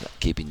rebound,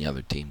 keeping the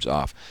other teams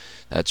off.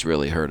 That's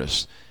really hurt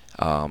us.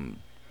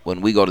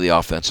 When we go to the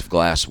offensive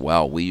glass,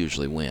 we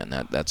usually win.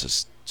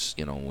 That's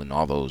when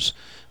all those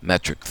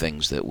metric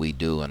things that we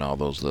do and all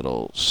those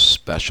little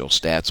special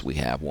stats we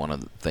have, one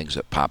of the things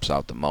that pops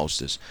out the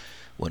most is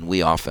when we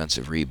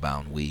offensive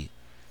rebound, we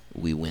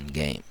win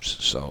games.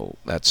 So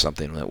that's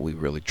something that we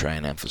really try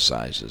and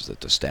emphasize, is that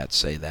the stats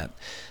say that.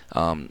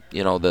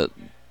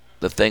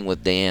 The thing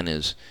with Dan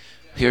is,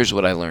 here's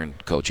what I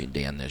learned coaching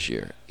Dan this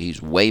year.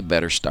 He's way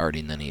better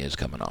starting than he is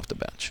coming off the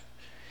bench.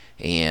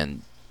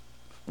 And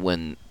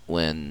when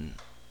we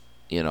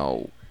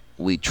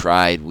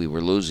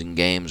were losing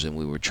games and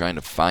we were trying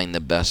to find the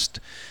best.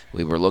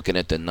 We were looking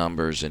at the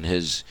numbers, and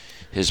his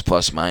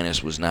plus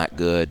minus was not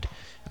good.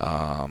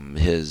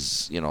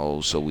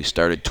 So we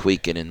started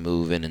tweaking and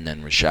moving, and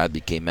then Rashad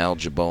became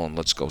eligible, and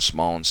let's go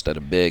small instead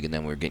of big, and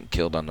then we were getting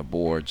killed on the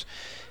boards.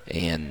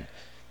 And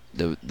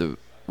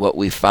what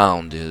we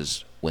found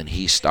is when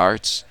he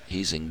starts,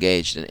 he's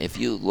engaged. And if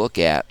you look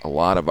at a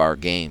lot of our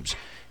games,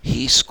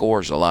 he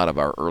scores a lot of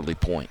our early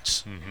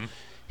points. Mm-hmm.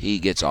 He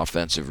gets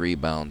offensive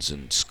rebounds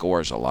and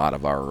scores a lot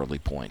of our early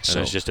points. And so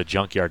there's just a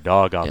junkyard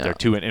dog out there,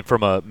 too. And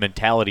from a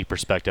mentality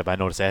perspective, I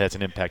noticed that has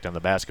an impact on the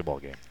basketball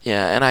game.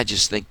 Yeah, and I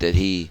just think that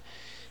he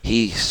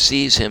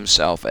sees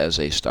himself as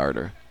a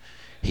starter.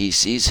 He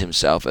sees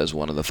himself as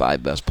one of the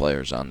 5 best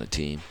players on the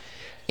team.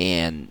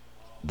 And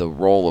the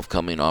role of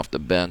coming off the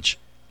bench,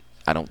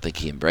 I don't think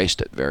he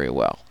embraced it very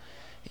well.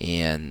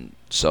 And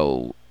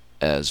so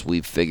as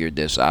we've figured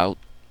this out,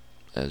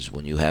 as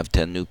when you have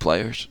 10 new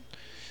players,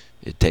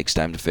 it takes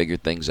time to figure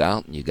things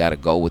out, and you got to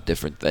go with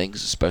different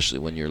things, especially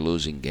when you're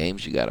losing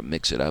games. You got to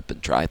mix it up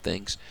and try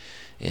things,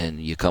 and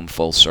you come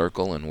full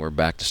circle, and we're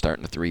back to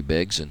starting the 3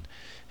 bigs, and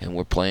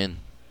we're playing.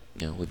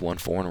 We've won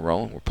 4 in a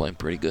row, and we're playing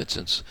pretty good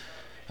since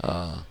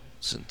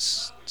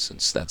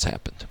that's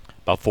happened.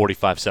 About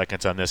 45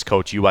 seconds on this,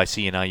 Coach.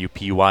 UIC and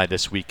IUPUI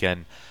this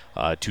weekend,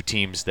 2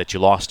 teams that you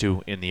lost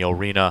to in the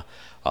arena.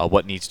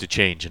 What needs to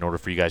change in order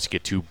for you guys to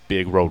get 2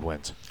 big road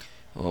wins?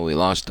 Well, we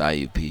lost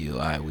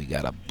IUPUI. We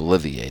got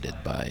obliterated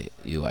by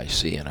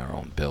UIC in our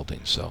own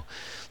building. So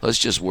let's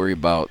just worry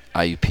about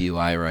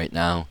IUPUI right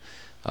now.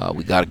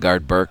 We got to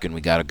guard Burke and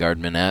we got to guard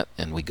Minette,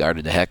 and we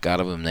guarded the heck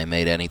out of them. They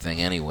made anything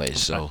anyway.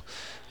 So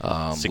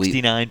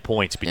 69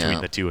 points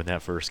between the 2 in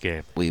that first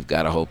game. We've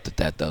got to hope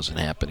that doesn't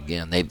happen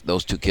again.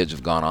 Those 2 kids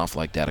have gone off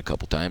like that a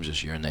couple times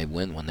this year, and they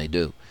win when they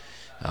do.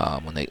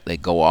 When they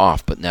go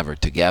off, but never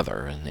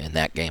together. And in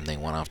that game, they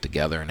went off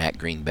together. And at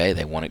Green Bay,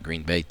 they won at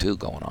Green Bay too,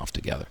 going off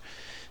together.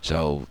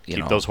 So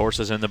keep those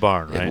horses in the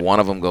barn, right? If one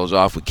of them goes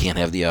off, we can't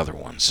have the other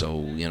one. So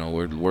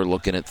we're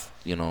looking at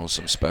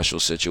some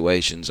special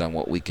situations on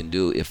what we can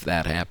do if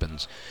that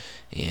happens.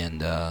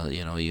 And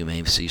you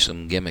may see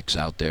some gimmicks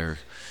out there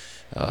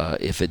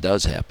if it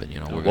does happen.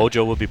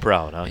 Wojo will be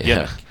proud, huh?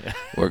 Yeah.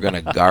 we're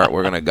gonna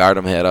guard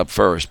them head up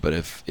first. But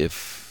if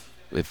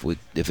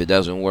it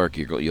doesn't work,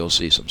 you'll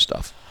see some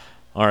stuff.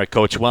 All right,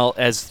 Coach. Well,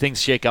 as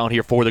things shake out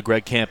here for the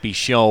Greg Kampe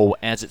Show,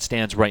 as it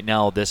stands right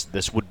now,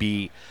 this would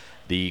be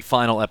the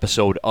final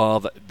episode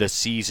of the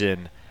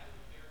season.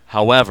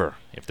 However,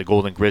 if the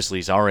Golden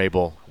Grizzlies are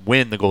able to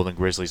win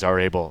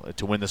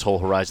this whole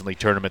Horizon League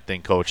tournament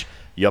thing, Coach,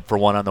 you up for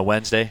one on the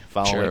Wednesday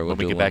Sure, when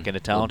we get back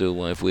into town? We'll do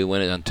one. If we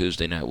win it on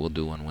Tuesday night, we'll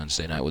do one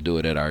Wednesday night. We'll do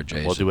it at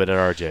RJ's. We'll do it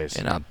at RJ's.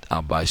 And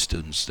I'll buy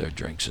students their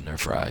drinks and their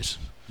fries.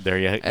 There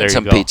you and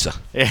some go. Pizza.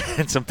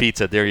 And some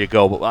pizza. There you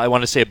go. But I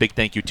want to say a big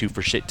thank you, too,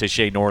 to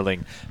Shay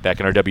Norling back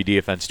in our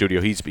WDFN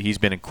studio. He's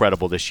been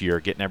incredible this year,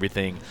 getting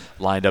everything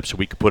lined up so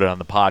we could put it on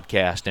the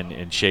podcast,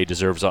 and Shay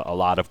deserves a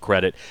lot of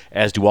credit,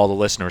 as do all the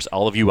listeners,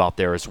 all of you out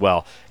there as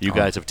well. You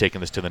guys have taken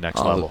this to the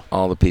next level.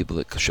 All the people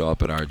that show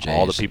up at RJ's.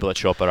 All the people that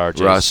show up at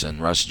RJ's.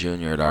 Russ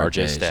Jr. at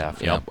RJ's.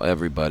 Staff. Yep.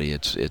 Everybody.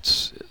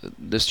 It's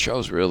this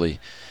show's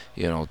really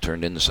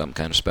turned into something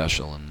kind of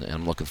special, and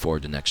I'm looking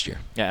forward to next year.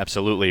 Yeah,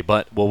 absolutely.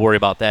 But we'll worry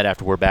about that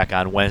after we're back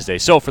on Wednesday.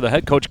 So for the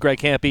head coach, Greg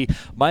Kampe,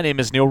 my name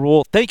is Neil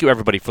Rule. Thank you,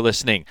 everybody, for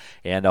listening.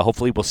 And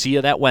hopefully we'll see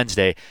you that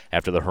Wednesday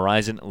after the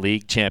Horizon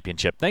League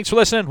Championship. Thanks for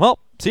listening. Well,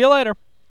 see you later.